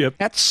dealership.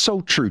 That's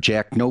so true,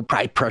 Jack. No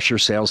high-pressure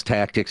sales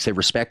tactics. They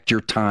respect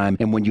your time.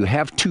 And when you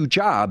have two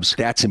jobs,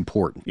 that's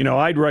important.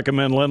 I'd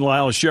recommend Len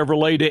Lyles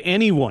Chevrolet to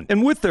anyone.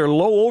 And with their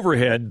low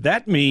overhead,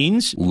 that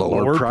means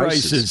lower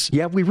prices.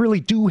 Yeah, we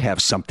really do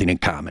have something in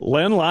common.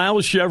 Len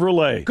Lyles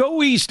Chevrolet.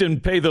 Go east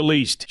and pay the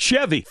least.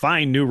 Chevy,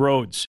 find new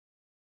roads.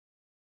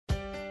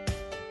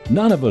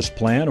 None of us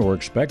plan or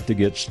expect to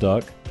get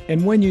stuck,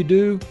 and when you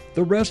do,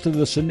 the rest of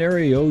the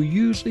scenario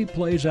usually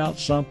plays out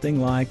something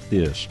like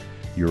this.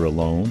 You're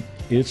alone,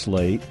 it's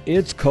late,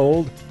 it's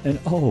cold, and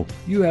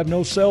you have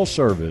no cell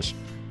service.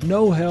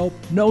 No help,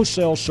 no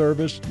cell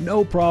service,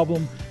 no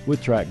problem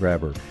with Track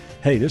Grabber.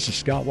 Hey, this is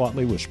Scott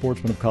Watley with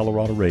Sportsman of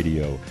Colorado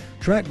Radio.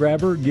 Track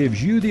Grabber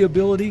gives you the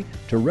ability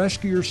to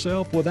rescue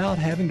yourself without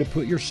having to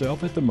put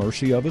yourself at the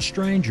mercy of a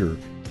stranger.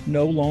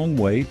 No long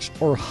waits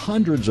or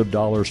hundreds of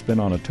dollars spent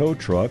on a tow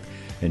truck,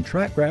 and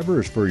Track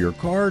Grabber is for your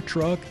car,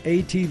 truck,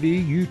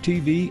 ATV,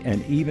 UTV,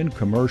 and even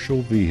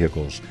commercial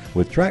vehicles.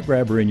 With Track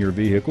Grabber in your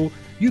vehicle,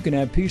 you can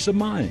have peace of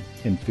mind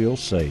and feel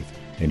safe.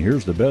 And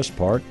here's the best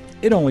part.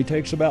 It only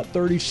takes about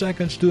 30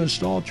 seconds to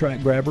install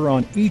Track Grabber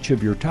on each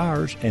of your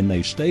tires, and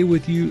they stay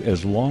with you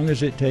as long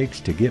as it takes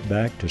to get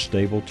back to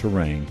stable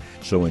terrain.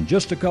 So in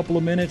just a couple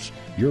of minutes,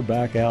 you're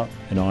back out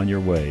and on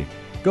your way.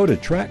 Go to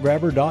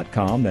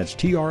trackgrabber.com, that's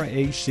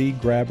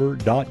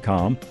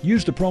TRACgrabber.com.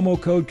 Use the promo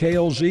code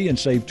KLZ and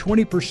save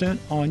 20%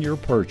 on your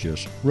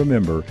purchase.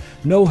 Remember,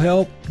 no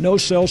help, no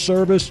cell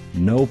service,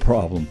 no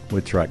problem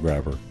with Track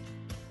Grabber.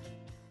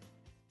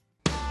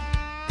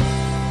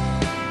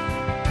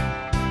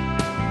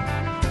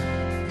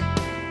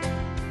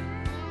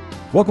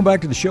 Welcome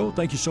back to the show.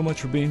 Thank you so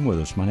much for being with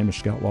us. My name is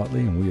Scott Watley,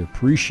 and we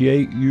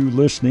appreciate you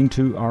listening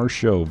to our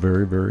show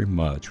very, very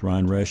much.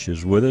 Ryan Resch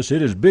is with us.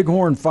 It is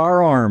Bighorn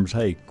Firearms.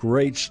 Hey,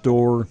 great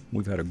store.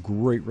 We've had a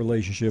great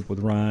relationship with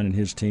Ryan and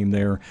his team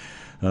there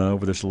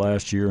over this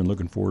last year, and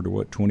looking forward to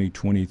what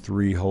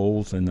 2023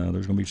 holds. And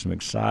there's going to be some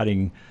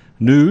exciting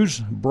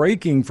news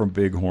breaking from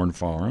Bighorn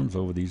Firearms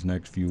over these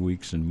next few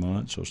weeks and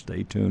months, so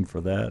stay tuned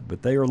for that.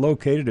 But they are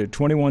located at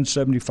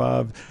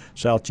 2175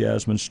 South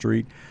Jasmine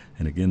Street.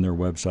 And again, their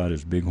website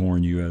is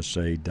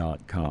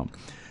BighornUSA.com.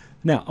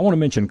 Now, I want to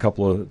mention a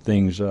couple of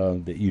things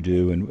that you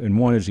do, and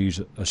one is these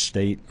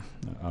estate,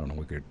 I don't know,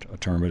 we could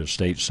term it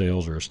estate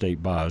sales or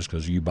estate buys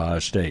because you buy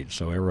estate,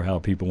 so ever how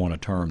people want to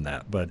term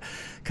that. But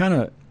kind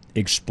of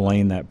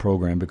explain that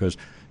program, because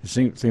it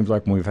seems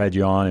like when we've had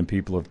you on and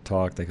people have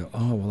talked, they go,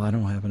 well, I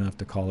don't have enough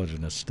to call it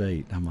an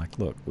estate. I'm like,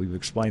 look, we've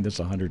explained this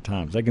 100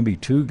 times. That can be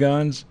 2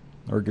 guns,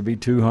 or it could be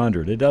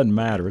 200. It doesn't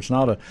matter. It's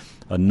not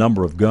a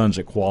number of guns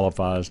that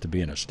qualifies to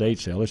be an estate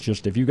sale. It's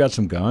just if you got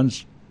some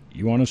guns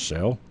you want to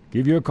sell,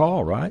 give you a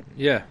call, right?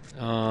 Yeah.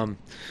 A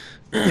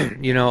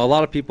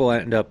lot of people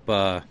end up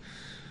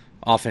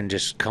often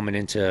just coming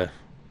into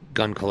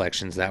gun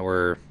collections that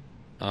were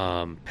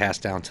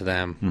passed down to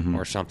them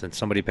or something.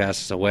 Somebody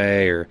passes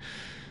away, or,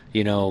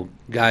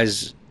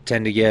 guys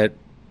tend to get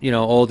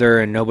older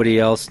and nobody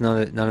else,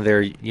 none of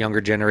their younger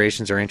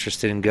generations are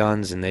interested in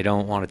guns and they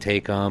don't want to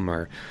take them,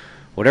 or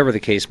whatever the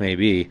case may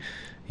be.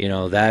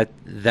 That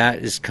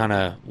is kind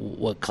of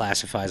what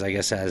classifies, I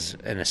guess, as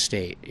an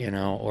estate,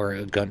 or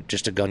a gun,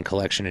 just a gun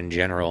collection in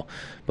general.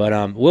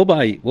 But we'll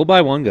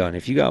buy one gun.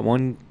 If you got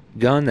one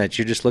gun that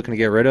you're just looking to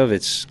get rid of,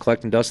 it's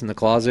collecting dust in the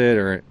closet,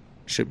 or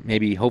should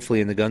maybe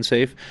hopefully in the gun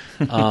safe.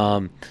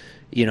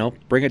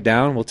 Bring it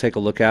down. We'll take a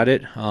look at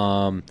it.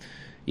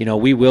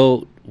 We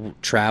will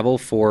travel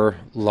for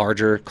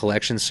larger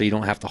collections, so you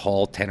don't have to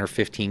haul 10 or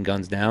 15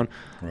 guns down.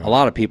 Right. A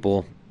lot of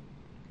people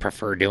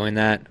prefer doing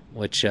that,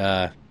 which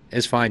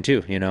is fine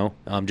too.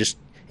 Just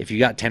if you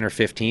got 10 or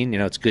 15,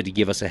 it's good to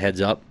give us a heads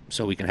up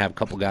so we can have a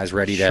couple guys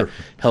ready to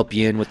help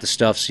you in with the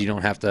stuff, so you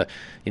don't have to.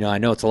 I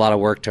know it's a lot of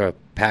work to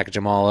package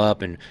them all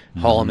up and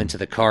haul them into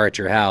the car at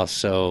your house.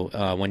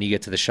 So when you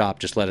get to the shop,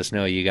 just let us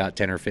know you got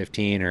 10 or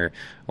 15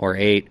 or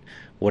 8.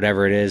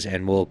 Whatever it is,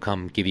 and we'll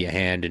come give you a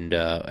hand and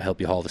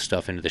help you haul the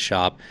stuff into the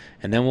shop.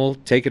 And then we'll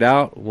take it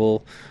out.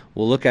 We'll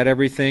look at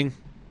everything.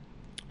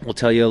 We'll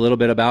tell you a little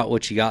bit about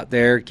what you got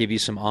there, give you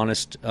some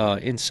honest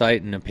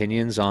insight and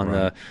opinions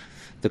on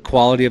the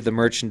quality of the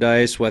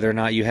merchandise, whether or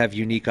not you have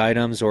unique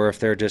items or if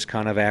they're just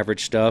kind of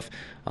average stuff.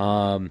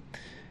 And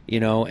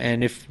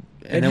if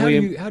and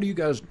how do you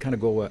guys kind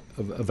of go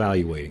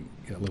evaluating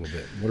a little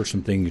bit? What are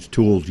some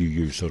tools you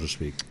use, so to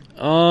speak?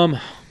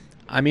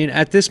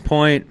 At this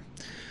point,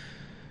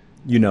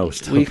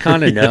 stuff. We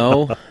kind of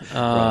know,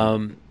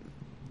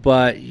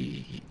 but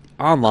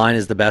online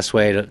is the best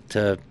way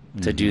to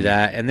do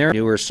that. And there are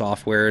newer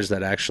softwares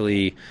that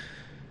actually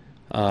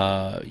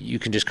you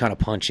can just kind of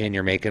punch in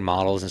your make and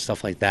models and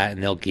stuff like that,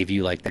 and they'll give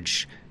you like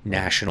the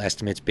national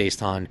estimates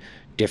based on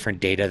different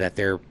data that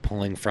they're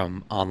pulling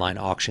from online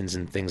auctions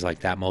and things like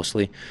that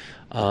mostly.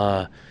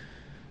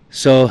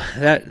 So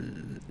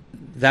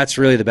that's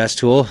really the best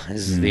tool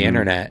is the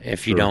internet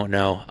if you don't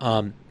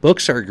know.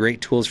 Books are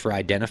great tools for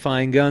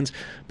identifying guns,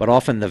 but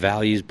often the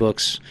values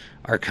books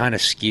are kind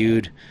of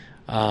skewed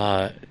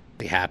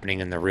happening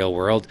in the real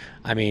world.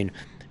 I mean,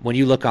 when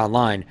you look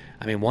online,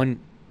 I mean, one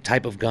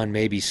type of gun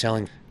may be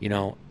selling,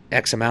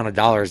 X amount of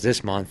dollars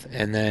this month,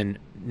 and then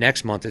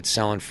next month it's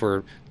selling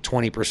for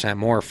 20%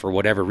 more for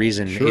whatever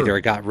reason. Sure. Either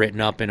it got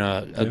written up in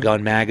a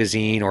gun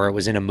magazine or it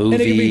was in a movie.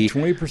 And it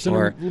could be 20%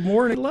 or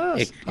more or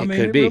less. It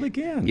could be. Really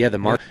can. Yeah, the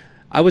market.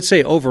 I would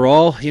say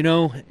overall,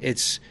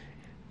 it's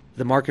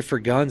the market for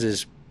guns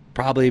is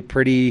probably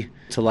pretty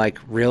to like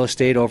real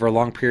estate over a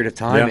long period of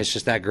time. Yeah. It's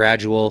just that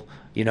gradual,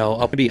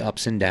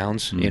 ups and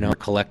downs,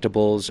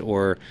 collectibles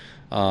or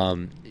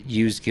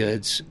used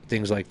goods,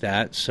 things like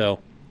that. So,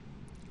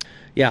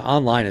 yeah,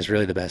 online is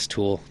really the best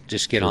tool.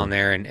 Just get on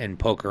there and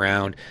poke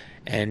around.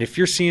 And if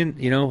you're seeing,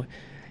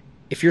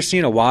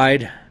 a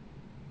wide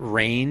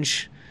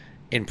range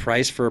in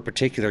price for a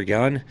particular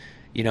gun,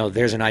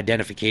 there's an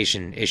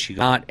identification issue.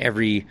 Not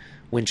every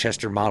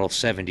Winchester Model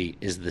 70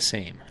 is the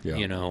same.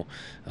 Yeah.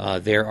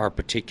 There are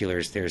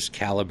particulars. There's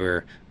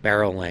caliber,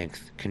 barrel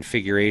length,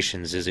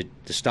 configurations. Is it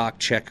the stock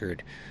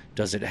checkered?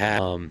 Does it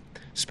have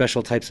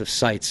special types of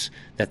sights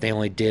that they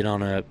only did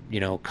on a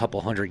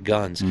couple hundred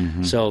guns?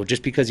 So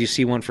just because you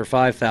see one for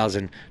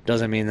 $5,000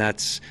 doesn't mean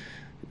that's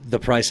the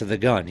price of the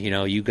gun.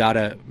 You got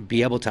to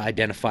be able to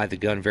identify the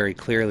gun very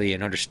clearly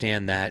and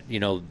understand that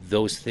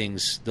those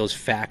things, those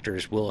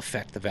factors will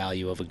affect the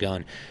value of a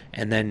gun.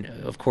 And then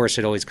of course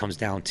it always comes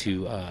down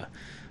to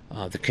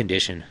the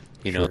condition.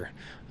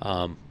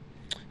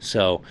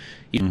 So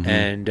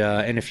and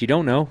if you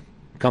don't know,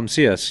 come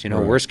see us.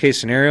 Worst case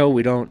scenario,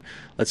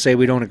 let's say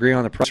we don't agree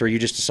on the price, or you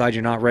just decide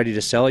you're not ready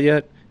to sell it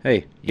yet.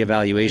 Hey,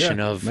 evaluation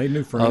of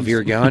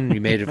your gun.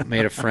 You made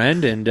a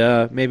friend,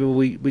 and maybe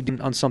we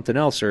did on something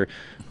else, or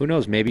who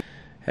knows? Maybe,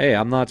 hey,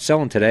 I'm not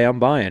selling today. I'm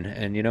buying,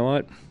 and you know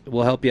what?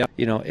 We'll help you out.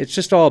 It's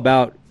just all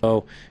about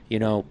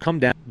come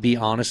down, be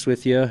honest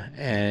with you,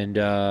 and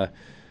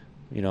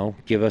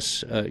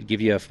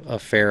give you a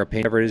fair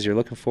opinion, whatever it is you're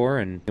looking for,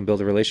 and build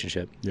a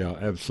relationship. Yeah,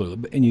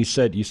 absolutely. And you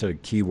said a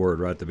key word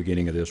right at the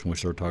beginning of this when we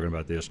started talking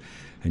about this,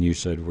 and you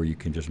said where you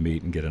can just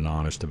meet and get an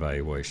honest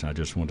evaluation. I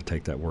just want to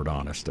take that word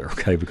honest there,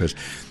 okay? Because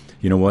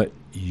you know what?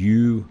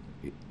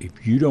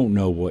 If you don't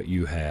know what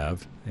you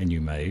have, and you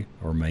may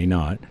or may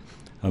not,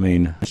 I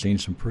mean, I've seen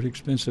some pretty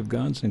expensive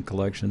guns in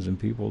collections, and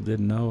people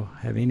didn't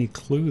have any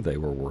clue they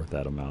were worth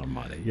that amount of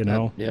money,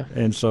 Yeah.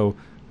 And so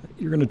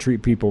you're going to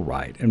treat people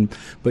right.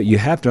 But you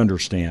have to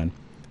understand,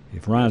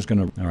 if Ryan's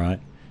going to, all right,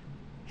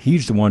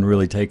 he's the one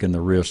really taking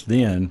the risk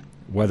then,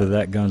 whether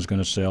that gun's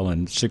going to sell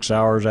in 6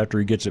 hours after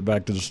he gets it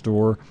back to the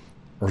store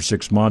or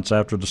 6 months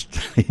after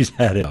he's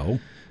had it.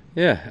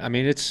 Yeah, I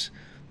mean, it's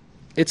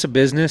a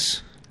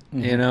business,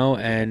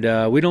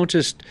 and we don't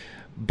just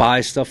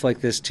buy stuff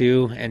like this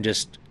too and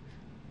just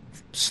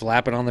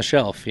slap it on the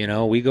shelf.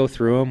 We go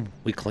through them,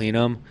 we clean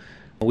them.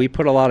 We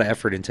put a lot of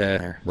effort into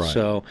there. Right.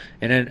 So,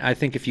 and then I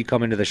think if you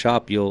come into the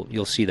shop,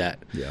 you'll see that.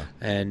 Yeah.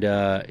 And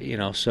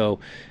so,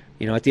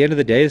 at the end of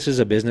the day, this is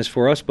a business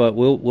for us, but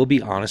we'll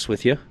be honest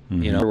with you.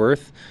 They're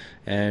worth,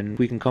 and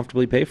we can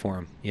comfortably pay for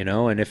them.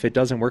 And if it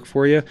doesn't work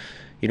for you,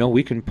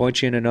 we can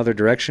point you in another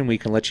direction. We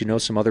can let you know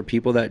some other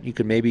people that you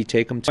could maybe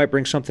take them to. Might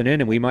bring something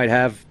in, and we might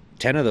have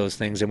 10 of those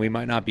things, and we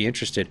might not be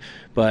interested,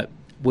 but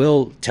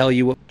we'll tell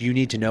you what you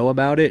need to know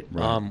about it.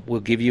 Right. We'll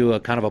give you a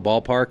kind of a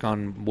ballpark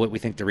on what we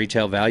think the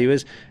retail value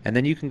is, and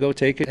then you can go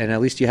take it, and at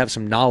least you have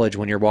some knowledge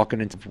when you're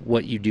walking into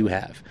what you do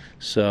have.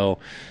 So,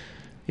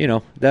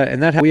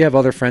 that we have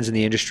other friends in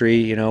the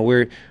industry.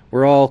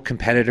 We're all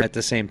competitive at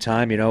the same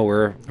time.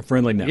 We're a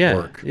friendly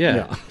network.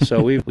 Yeah.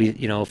 So we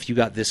if you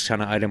got this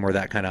kind of item or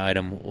that kind of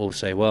item, we'll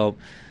say, well,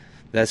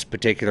 this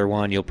particular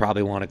one, you'll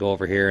probably want to go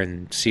over here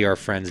and see our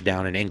friends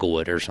down in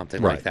Inglewood or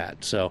something like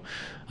that. So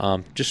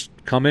just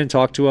come in and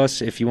talk to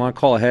us. If you want to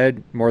call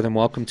ahead, more than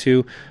welcome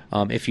to.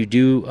 If you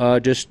do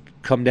just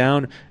come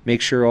down, make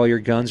sure all your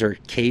guns are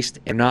cased.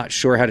 I'm not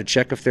sure how to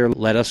check if they're,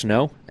 let us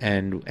know,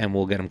 and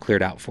we'll get them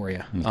cleared out for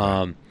you.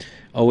 Okay.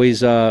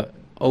 Always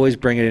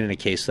bring it in a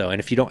case, though. And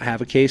if you don't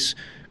have a case,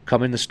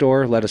 come in the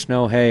store, let us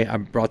know, hey, I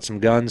brought some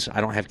guns.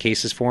 I don't have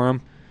cases for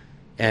them.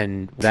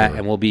 And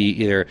and we'll be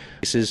either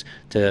cases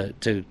to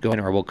go in,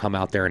 or we'll come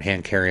out there and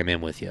hand carry them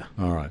in with you.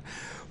 All right.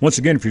 Once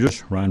again, if you're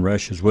just, Ryan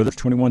Resch is with us,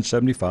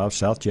 2175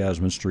 South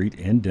Jasmine Street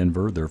in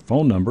Denver. Their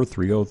phone number,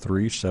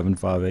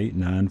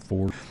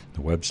 303-758-94. The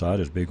website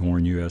is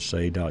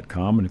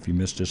bighornusa.com. And if you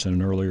missed us in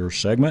an earlier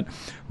segment,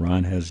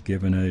 Ryan has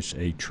given us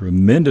a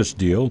tremendous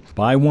deal.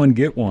 Buy one,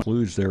 get one.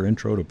 Includes their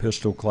intro to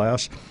pistol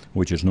class,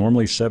 which is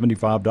normally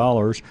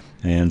 $75.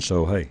 And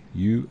so, hey,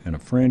 you and a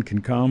friend can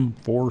come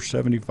for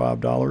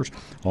 $75.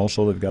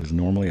 Also, they've got is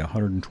normally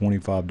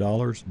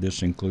 $125.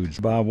 This includes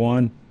buy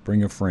one,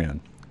 bring a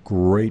friend.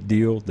 Great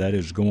deal. That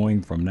is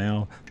going from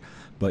now.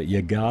 But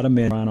you got them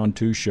in on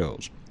two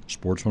shows,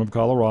 Sportsman of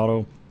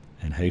Colorado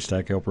and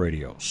Haystack Help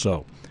Radio.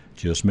 So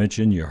just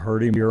mention you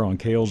heard him here on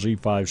KLZ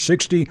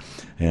 560,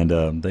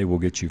 and they will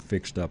get you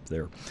fixed up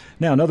there.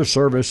 Now, another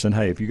service, and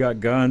hey, if you got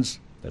guns,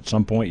 at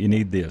some point you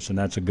need this, and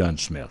that's a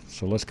gunsmith.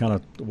 So let's kind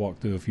of walk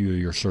through a few of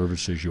your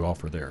services you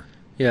offer there.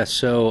 Yeah,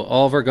 so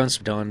all of our guns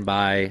are done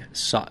by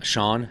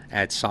Sean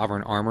at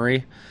Sovereign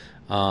Armory,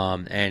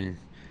 and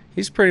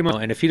he's pretty much,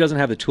 and if he doesn't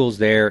have the tools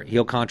there,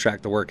 he'll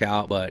contract the work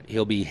out, but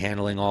he'll be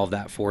handling all of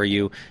that for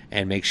you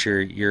and make sure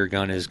your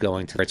gun is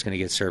going to where it's going to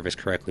get serviced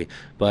correctly.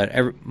 But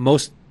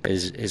most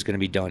is going to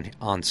be done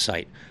on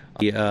site.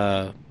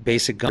 The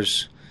basic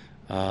guns,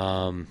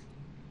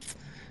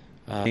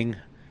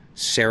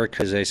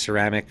 Cerakote is a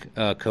ceramic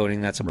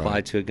coating that's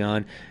applied to a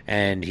gun,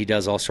 and he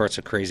does all sorts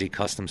of crazy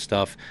custom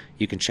stuff.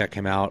 You can check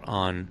him out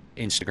on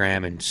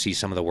Instagram and see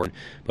some of the work.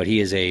 But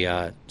he is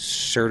a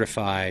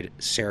certified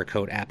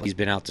Cerakote applicant. He's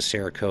been out to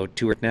Cerakote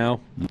tour now,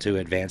 to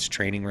advanced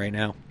training right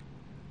now.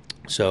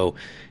 So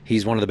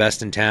he's one of the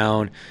best in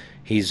town.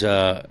 He's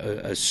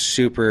a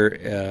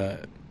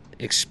super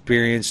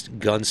experienced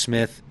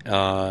gunsmith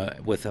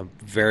with a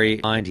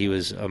very mind. He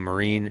was a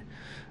Marine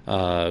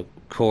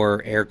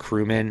Corps air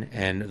crewman,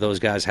 and those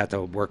guys had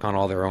to work on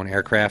all their own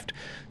aircraft.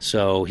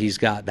 So he's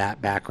got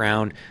that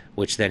background,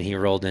 which then he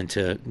rolled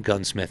into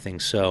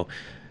gunsmithing. So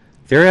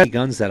there are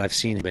guns that I've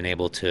seen been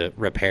able to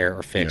repair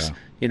or fix. Yeah.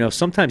 You know,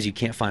 sometimes you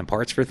can't find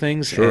parts for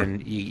things, sure.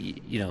 And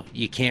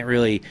you can't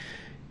really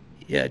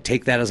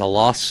take that as a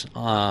loss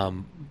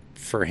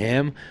for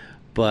him.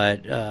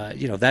 But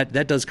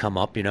that does come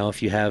up. You know,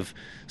 if you have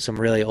some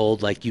really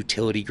old, like,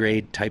 utility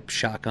grade type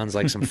shotguns,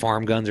 like some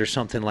farm guns or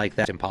something like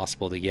that, it's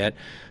impossible to get.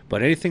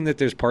 But anything that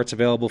there's parts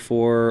available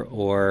for,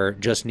 or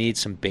just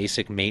needs some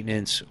basic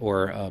maintenance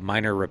or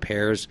minor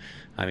repairs,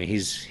 I mean,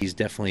 he's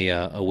definitely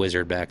a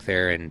wizard back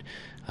there, and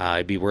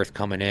it'd be worth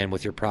coming in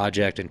with your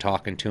project and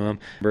talking to him.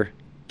 Remember,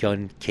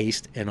 gun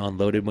cased and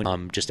unloaded.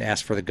 Just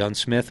ask for the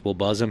gunsmith. We'll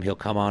buzz him. He'll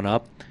come on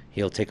up.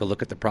 He'll take a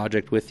look at the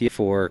project with you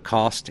for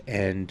cost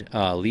and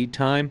lead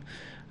time.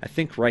 I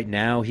think right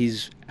now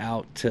he's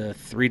out to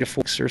 3 to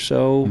 4 weeks or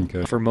so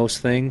for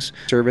most things.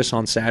 Service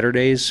on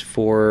Saturdays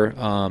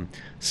for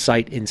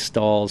sight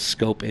installs,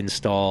 scope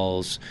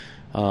installs,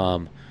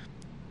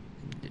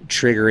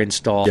 trigger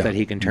installs that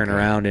he can turn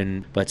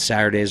around. But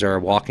Saturdays are a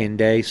walk-in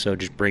day, so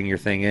just bring your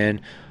thing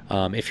in.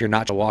 If you're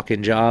not a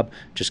walk-in job,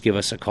 just give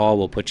us a call.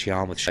 We'll put you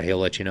on with He'll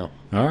let you know.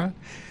 All right.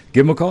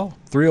 Give him a call,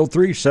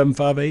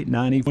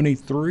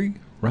 303-758-9023.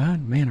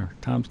 Ryan, man, our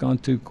time's gone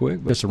too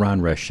quick. But it's a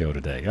Ryan Resch show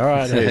today. All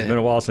right, hey, it's been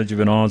a while since you've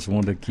been on, so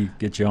wanted to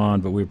get you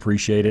on, but we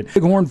appreciate it.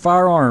 Bighorn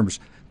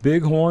Firearms,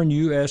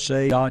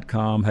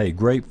 bighornusa.com. Hey,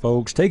 great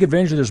folks. Take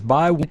advantage of this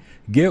buy one,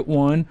 get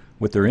one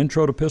with their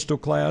intro to pistol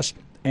class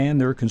and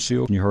their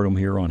concealed. You heard them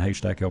here on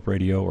Haystack Help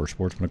Radio or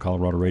Sportsman of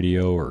Colorado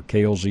Radio or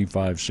KLZ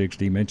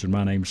 560. Mention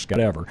my name, Scott,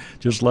 whatever.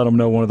 Just let them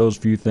know one of those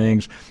few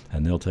things,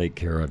 and they'll take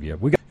care of you.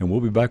 And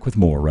we'll be back with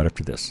more right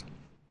after this.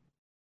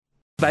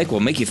 Bike will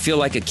make you feel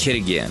like a kid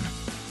again.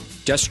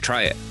 Just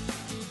try it.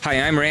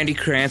 Hi, I'm Randy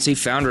Crancy,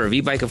 founder of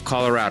E-Bike of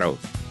Colorado.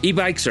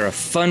 E-bikes are a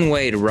fun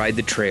way to ride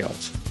the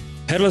trails.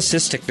 Pedal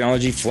assist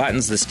technology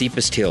flattens the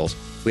steepest hills.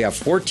 We have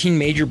 14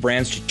 major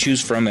brands to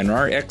choose from, and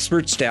our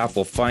expert staff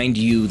will find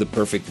you the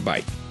perfect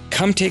bike.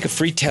 Come take a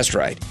free test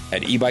ride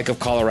at E-Bike of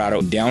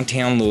Colorado,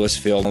 downtown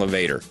Louisville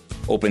Elevator.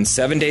 Open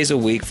 7 days a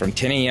week from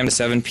 10 a.m. to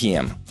 7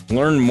 p.m.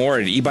 Learn more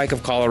at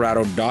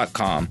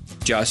ebikeofcolorado.com.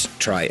 Just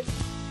try it.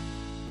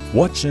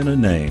 What's in a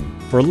name?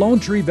 For Lone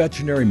Tree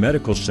Veterinary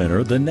Medical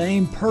Center, the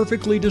name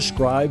perfectly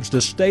describes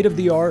the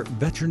state-of-the-art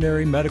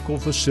veterinary medical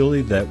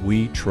facility that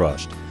we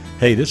trust.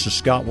 Hey, this is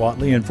Scott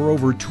Watley, and for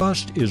over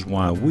trust is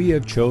why we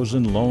have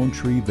chosen Lone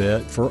Tree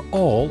Vet for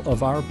all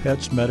of our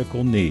pets'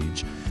 medical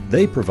needs.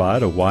 They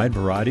provide a wide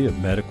variety of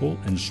medical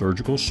and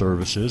surgical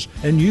services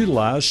and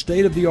utilize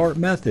state-of-the-art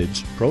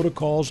methods,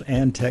 protocols,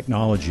 and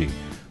technology.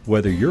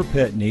 Whether your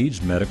pet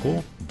needs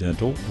medical,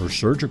 dental, or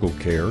surgical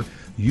care,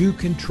 you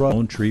can trust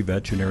Lone Tree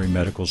Veterinary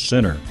Medical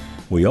Center.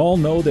 We all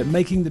know that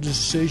making the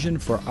decision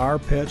for our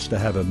pets to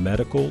have a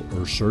medical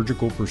or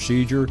surgical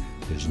procedure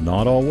is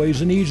not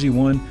always an easy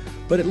one,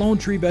 but at Lone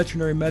Tree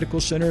Veterinary Medical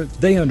Center,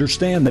 they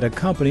understand that a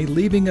company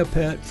leaving a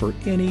pet for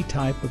any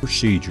type of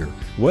procedure,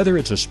 whether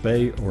it's a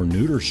spay or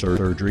neuter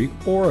surgery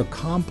or a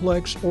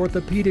complex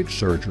orthopedic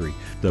surgery,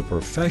 the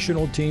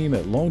professional team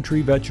at Lone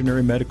Tree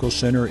Veterinary Medical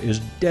Center is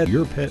dedicated to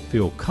your pet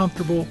feel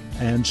comfortable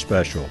and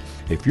special.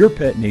 If your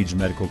pet needs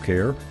medical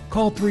care,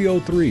 call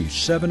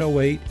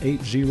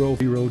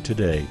 303-708-8000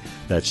 today.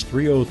 That's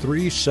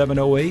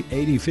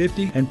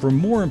 303-708-8050. And for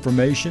more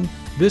information,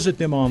 visit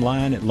them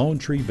online at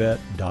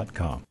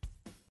LoneTreeVet.com.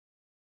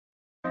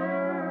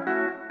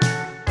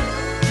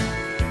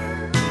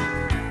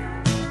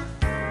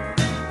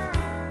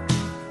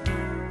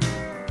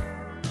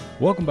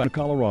 Welcome back to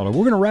Colorado.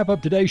 We're going to wrap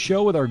up today's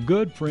show with our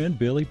good friend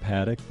Billy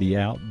Paddock, the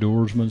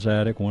Outdoorsman's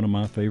Attic, one of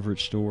my favorite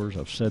stores.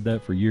 I've said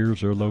that for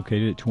years. They're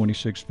located at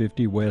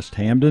 2650 West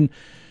Hampden,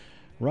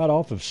 right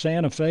off of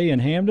Santa Fe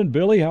and Hampden.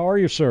 Billy, how are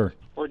you, sir?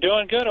 We're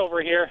doing good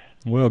over here.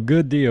 Well,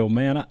 good deal,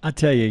 man. I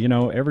tell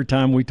you, every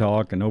time we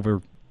talk, and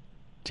over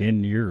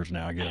 10 years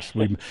now, I guess,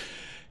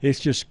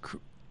 it's just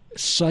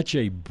such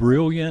a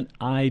brilliant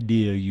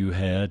idea you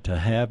had to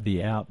have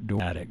the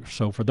Outdoor Attic.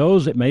 So for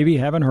those that maybe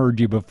haven't heard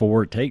you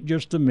before, take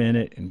just a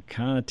minute and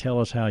kind of tell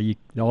us how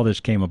all this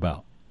came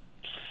about.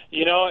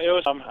 It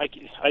was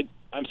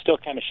I'm still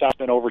kind of shocked.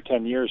 Been over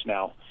 10 years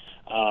now,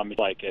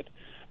 like it,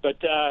 but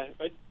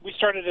we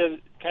started as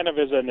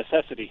a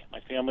necessity. My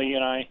family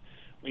and I,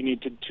 we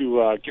needed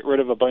to get rid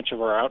of a bunch of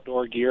our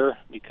outdoor gear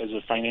because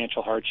of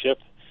financial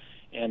hardship.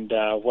 And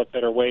what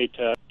better way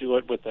to do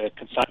it with a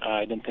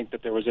I didn't think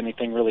that there was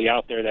anything really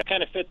out there that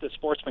kind of fit the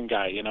sportsman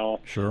guy,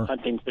 Sure.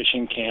 Hunting,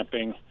 fishing,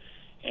 camping.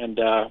 And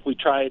we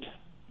tried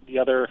the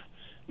other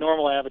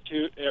normal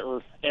avenues.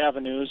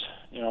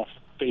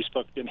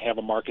 Facebook didn't have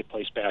a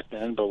marketplace back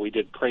then, but we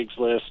did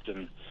Craigslist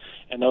and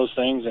those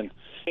things. And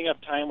taking up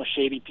time with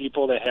shady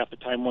people that half the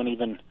time won't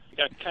even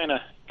got kind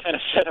of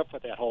set up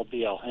with that whole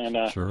deal. And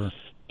sure.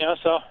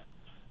 So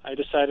I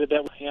decided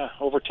that,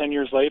 over 10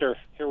 years later,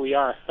 here we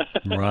are.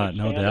 Right,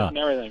 no doubt. And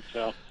everything.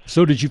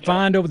 So did you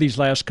find over these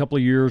last couple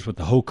of years with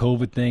the whole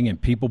COVID thing and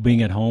people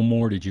being at home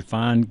more, did you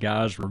find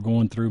guys were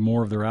going through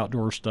more of their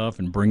outdoor stuff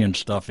and bringing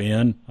stuff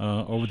in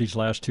over these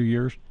last 2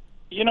 years?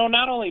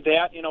 Not only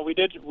that,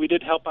 we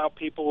did help out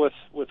people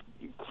with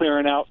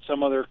clearing out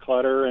some of their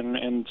clutter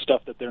and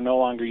stuff that they're no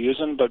longer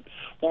using, but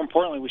more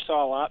importantly, we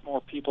saw a lot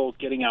more people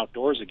getting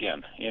outdoors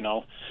again.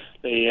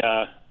 They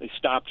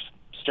stopped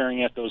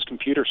staring at those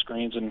computer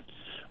screens and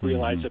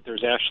realize that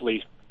there's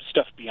actually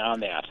stuff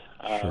beyond that.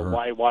 Sure.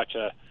 Why watch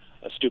a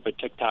stupid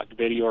TikTok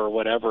video or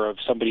whatever of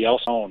somebody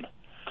else's own,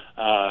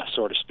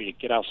 so to speak?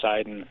 Get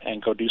outside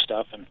and go do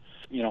stuff and,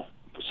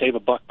 save a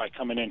buck by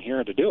coming in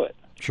here to do it.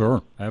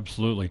 Sure,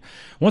 absolutely.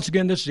 Once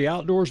again, this is the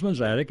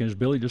Outdoorsman's Attic, and as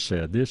Billy just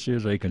said, this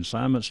is a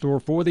consignment store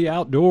for the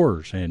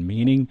outdoors, and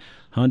meaning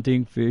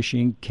hunting,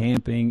 fishing,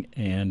 camping,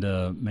 and,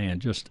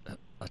 just a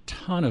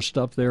ton of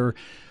stuff there.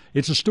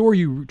 It's a store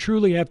you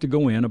truly have to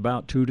go in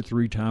about 2 to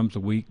 3 times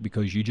a week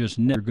because you just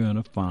never going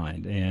to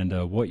find.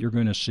 And what you're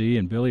going to see,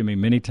 and Billy,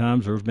 many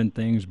times there's been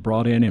things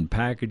brought in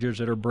packages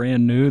that are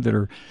brand new that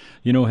are,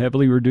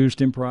 heavily reduced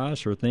in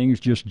price, or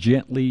things just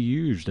gently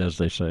used, as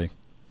they say.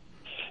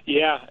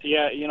 Yeah,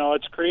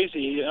 it's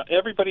crazy.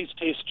 Everybody's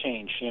tastes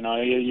change.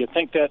 You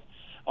think that,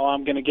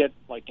 I'm going to get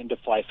into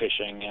fly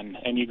fishing,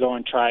 and you go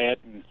and try it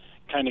and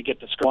kind of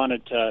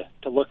wanted to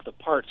look the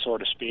part, so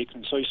to speak,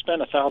 and so you spend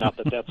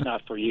 $1,000 that's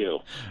not for you,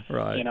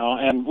 right?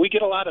 And we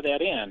get a lot of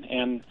that in.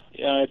 And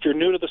if you're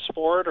new to the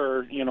sport,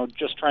 or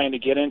just trying to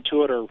get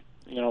into it, or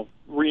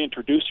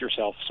reintroduce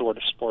yourself, so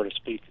to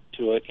speak,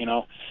 to it,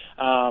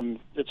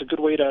 it's a good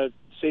way to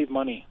save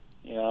money,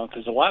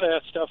 because a lot of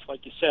that stuff,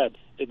 like you said,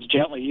 it's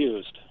gently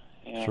used.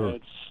 Sure.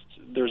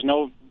 There's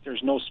no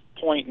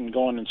point in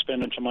going and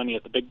spending some money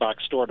at the big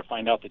box store to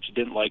find out that you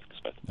didn't like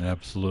this.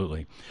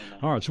 Absolutely.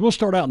 All right, so we'll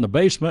start out in the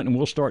basement, and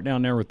we'll start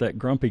down there with that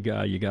grumpy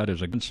guy you got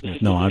as a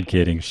gunsmith. No, I'm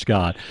kidding,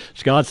 Scott.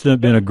 Scott's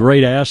been a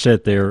great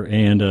asset there,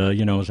 and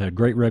has had a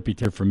great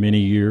reputation for many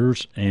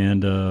years,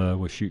 and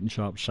with Shooting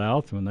Shop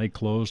South when they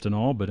closed and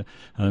all. But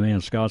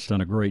Scott's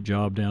done a great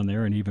job down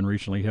there, and even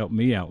recently helped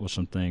me out with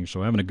some things.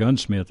 So having a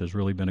gunsmith has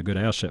really been a good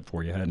asset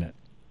for you, hasn't it?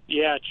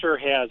 Yeah, it sure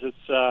has.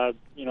 It's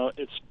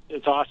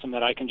it's awesome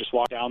that I can just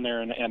walk down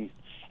there and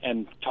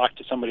talk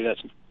to somebody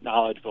that's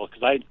knowledgeable,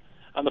 because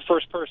I'm the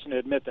first person to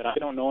admit that I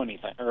don't know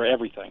anything or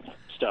everything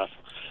stuff.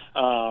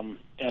 And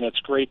it's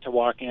great to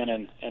walk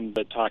in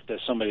and talk to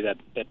somebody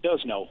that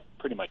does know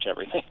pretty much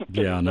everything.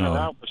 Yeah, I know. Been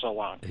around for so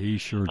long. He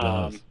sure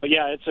does. But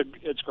yeah,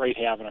 it's great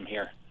having him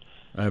here.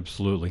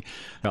 Absolutely.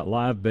 Got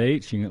live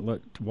baits. You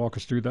can walk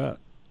us through that.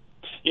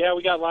 Yeah,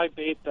 we got live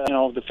bait.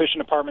 The fishing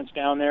department's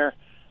down there.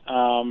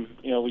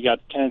 We got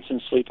tents and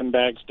sleeping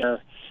bags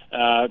there.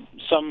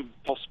 Some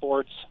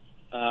sports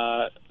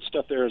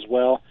stuff there as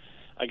well.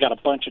 I got a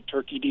bunch of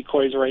turkey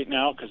decoys right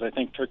now because I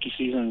think turkey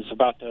season is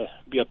about to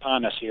be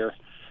upon us here.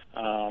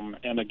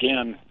 And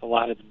again, a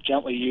lot of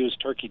gently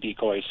used turkey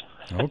decoys.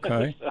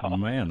 Okay. So, oh,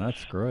 man,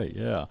 that's great.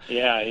 Yeah.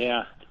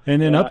 Yeah.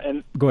 And then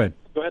go ahead.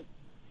 Go ahead.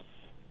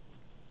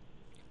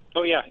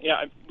 Oh, yeah.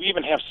 We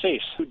even have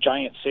safes, 2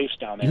 giant safes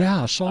down there.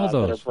 Yeah, I saw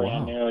those. That are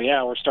brand new.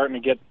 Yeah, we're starting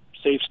to get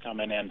safes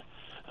coming in,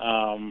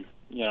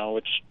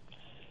 which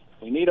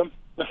we need them.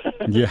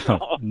 Yeah,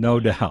 no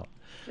doubt.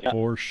 Yeah.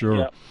 For sure.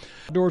 Yeah.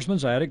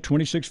 Outdoorsman's Attic,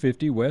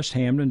 2650 West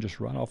Hamden, just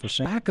right off of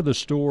San. Back of the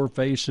store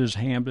faces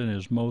Hamden,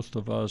 as most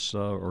of us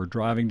are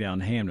driving down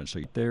Hamden. So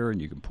you're there,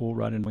 and you can pull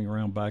right in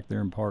around back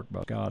there and park.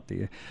 Got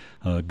the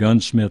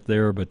gunsmith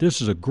there. But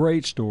this is a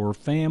great store,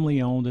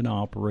 family-owned and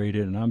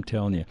operated, and I'm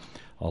telling you,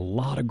 a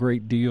lot of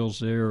great deals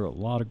there, a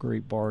lot of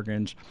great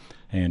bargains.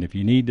 And if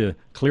you need to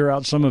clear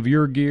out some of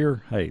your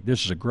gear, hey,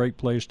 this is a great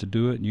place to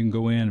do it. You can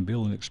go in, and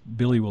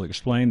Billy will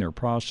explain their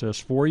process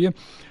for you.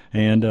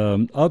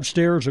 And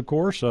upstairs, of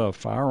course,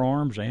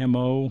 firearms,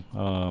 ammo,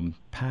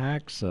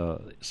 packs,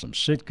 some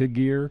Sitka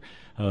gear.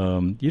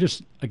 You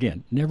just,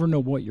 again, never know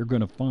what you're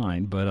going to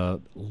find, but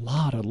a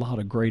lot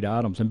of great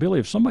items. And, Billy,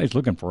 if somebody's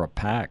looking for a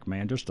pack,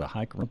 man, just a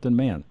hiker, something,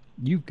 man,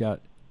 you've got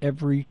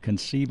every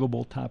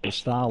conceivable type of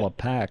style of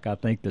pack, I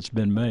think, that's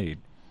been made.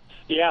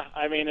 Yeah,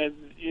 I mean,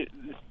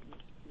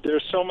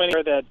 there's so many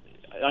that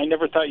I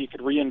never thought you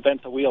could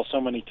reinvent the wheel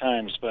so many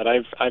times, but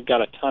I've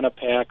got a ton of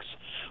packs.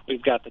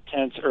 We've got the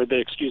tents, or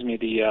their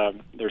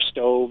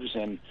stoves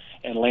and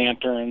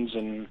lanterns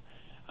and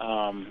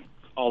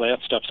all that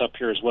stuff's up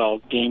here as well.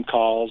 Game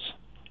calls,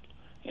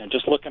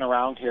 just looking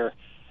around here,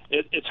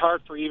 it's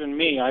hard for even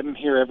me. I'm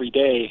here every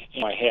day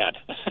in my head.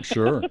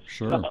 Sure.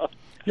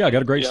 Yeah, I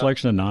got a great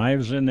selection of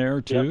knives in there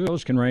too. Yep.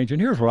 Those can range.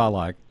 And here's what I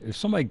like: if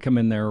somebody come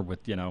in there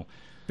with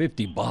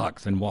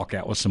 $50 and walk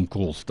out with some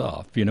cool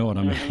stuff, you know what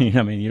I mean? Mm-hmm.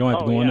 I mean, you don't have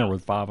to go in there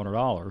with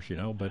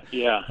 $500, but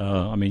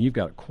I mean, you've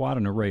got quite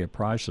an array of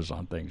prices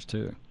on things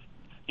too.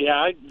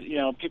 Yeah,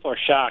 people are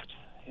shocked.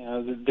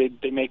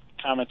 They make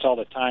comments all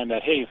the time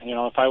that, hey,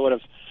 if I would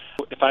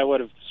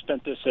have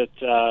spent this at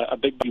a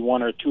big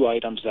one or two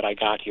items that I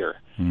got here,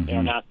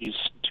 mm-hmm. Not these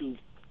two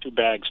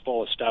bags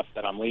full of stuff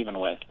that I'm leaving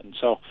with. And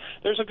so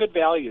there's a good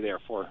value there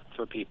for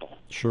people.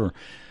 Sure.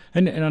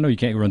 And I know you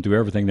can't run through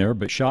everything there,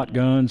 but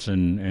shotguns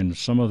and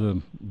some of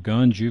the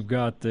guns you've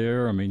got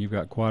there, I mean, you've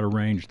got quite a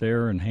range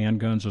there, and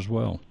handguns as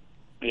well.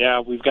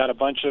 Yeah, we've got a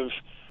bunch of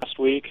last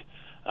week.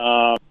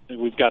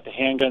 We've got the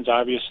handguns,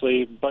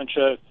 obviously.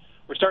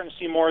 We're starting to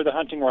see more of the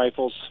hunting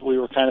rifles. We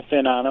were kind of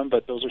thin on them,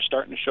 but those are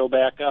starting to show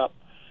back up.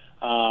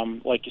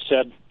 Like you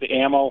said, the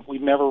ammo,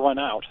 we've never run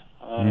out.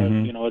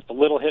 Mm-hmm. It's a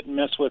little hit and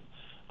miss with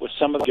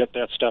some of get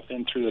that stuff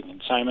in through the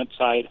consignment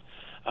side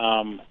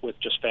with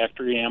just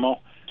factory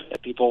ammo.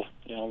 That people,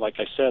 like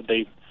I said,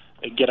 they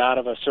get out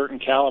of a certain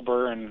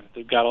caliber and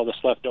they've got all this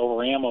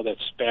leftover ammo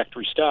that's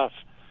factory stuff.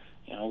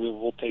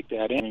 We'll take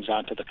that in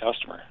on to the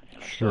customer.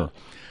 Sure.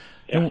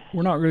 Yeah. And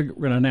we're not really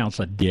going to announce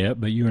a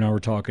yet, but you and I were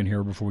talking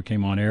here before we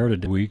came on air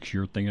today. Weeks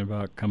you're thinking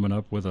about coming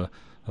up with a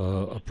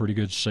pretty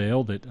good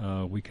sale that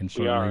we can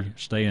certainly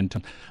stay in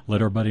touch.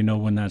 Let everybody know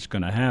when that's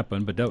going to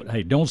happen. But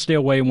don't stay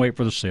away and wait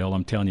for the sale.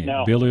 I'm telling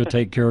you, Billy will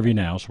take care of you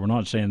now, so we're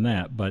not saying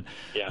that. But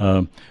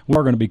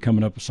we're going to be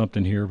coming up with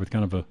something here with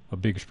kind of a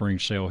big spring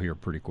sale here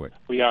pretty quick.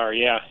 We are,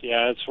 yeah.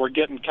 We're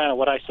getting kind of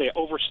what I say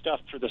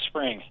overstuffed for the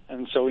spring,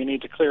 and so we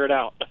need to clear it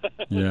out.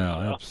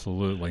 Yeah,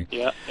 absolutely.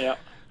 Yeah.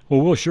 Well,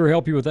 we'll sure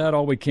help you with that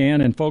all we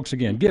can. And, folks,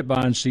 again, get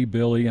by and see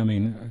Billy. I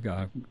mean,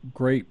 a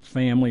great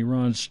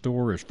family-run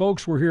store. His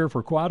folks were here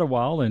for quite a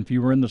while, and if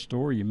you were in the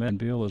store, you met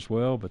Bill as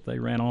well, but they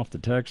ran off to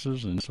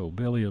Texas, and so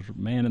Billy is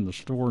manning the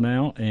store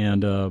now.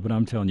 And but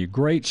I'm telling you,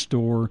 great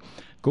store.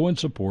 Go and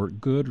support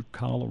good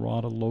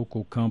Colorado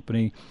local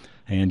company.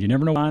 And you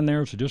never know what's in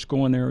there, so just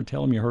go in there and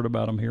tell them you heard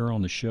about them here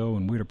on the show,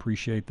 and we'd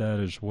appreciate that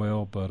as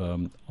well. But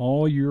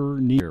all your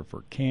needs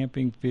for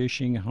camping,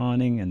 fishing,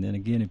 hunting, and then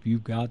again, if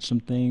you've got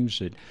some things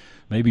that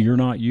maybe you're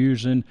not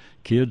using,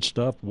 kids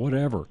stuff,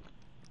 whatever,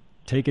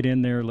 take it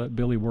in there, let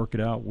Billy work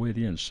it out with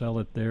you and sell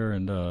it there,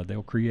 and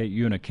they'll create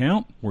you an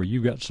account where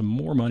you've got some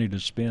more money to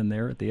spend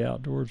there at the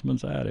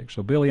Outdoorsman's Attic.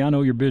 So, Billy, I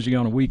know you're busy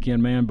on a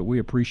weekend, man, but we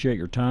appreciate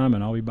your time,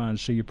 and I'll be by and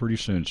see you pretty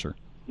soon, sir.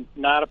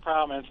 Not a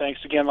problem, and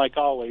thanks again, like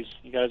always.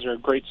 You guys are a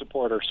great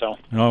supporter. So.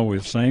 Oh, well,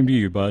 same to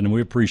you, bud, and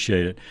we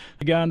appreciate it.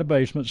 The guy in the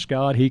basement,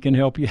 Scott, he can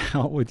help you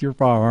out with your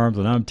firearms,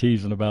 and I'm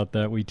teasing about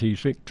that. We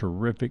tease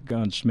terrific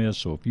gunsmith,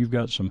 so if you've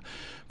got some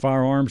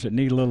firearms that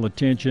need a little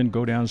attention,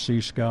 go down and see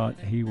Scott.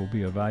 He will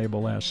be a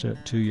valuable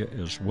asset to you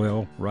as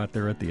well, right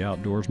there at the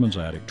Outdoorsman's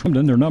Attic.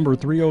 Then their number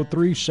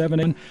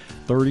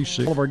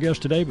 303-7N36. All of our guests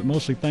today, but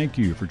mostly thank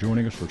you for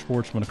joining us for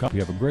Sportsman O'Connor.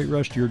 You have a great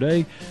rest of your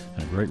day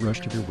and a great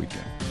rest of your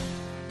weekend.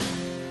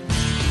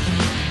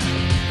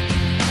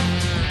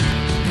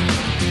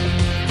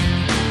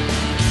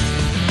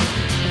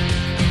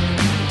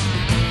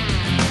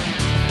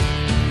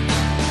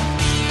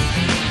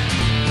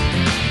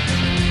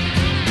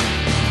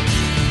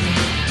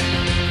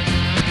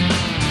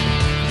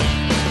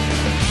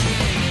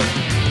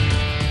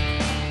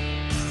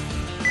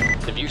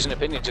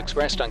 Opinions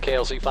expressed on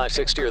KLZ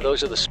 560 are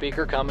those of the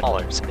speaker,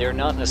 callers. They are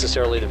not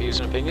necessarily the views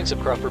and opinions of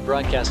Crawford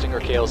Broadcasting or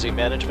KLZ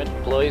management,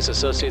 employees,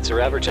 associates, or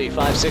advertisers.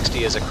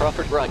 560 is a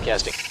Crawford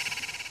Broadcasting.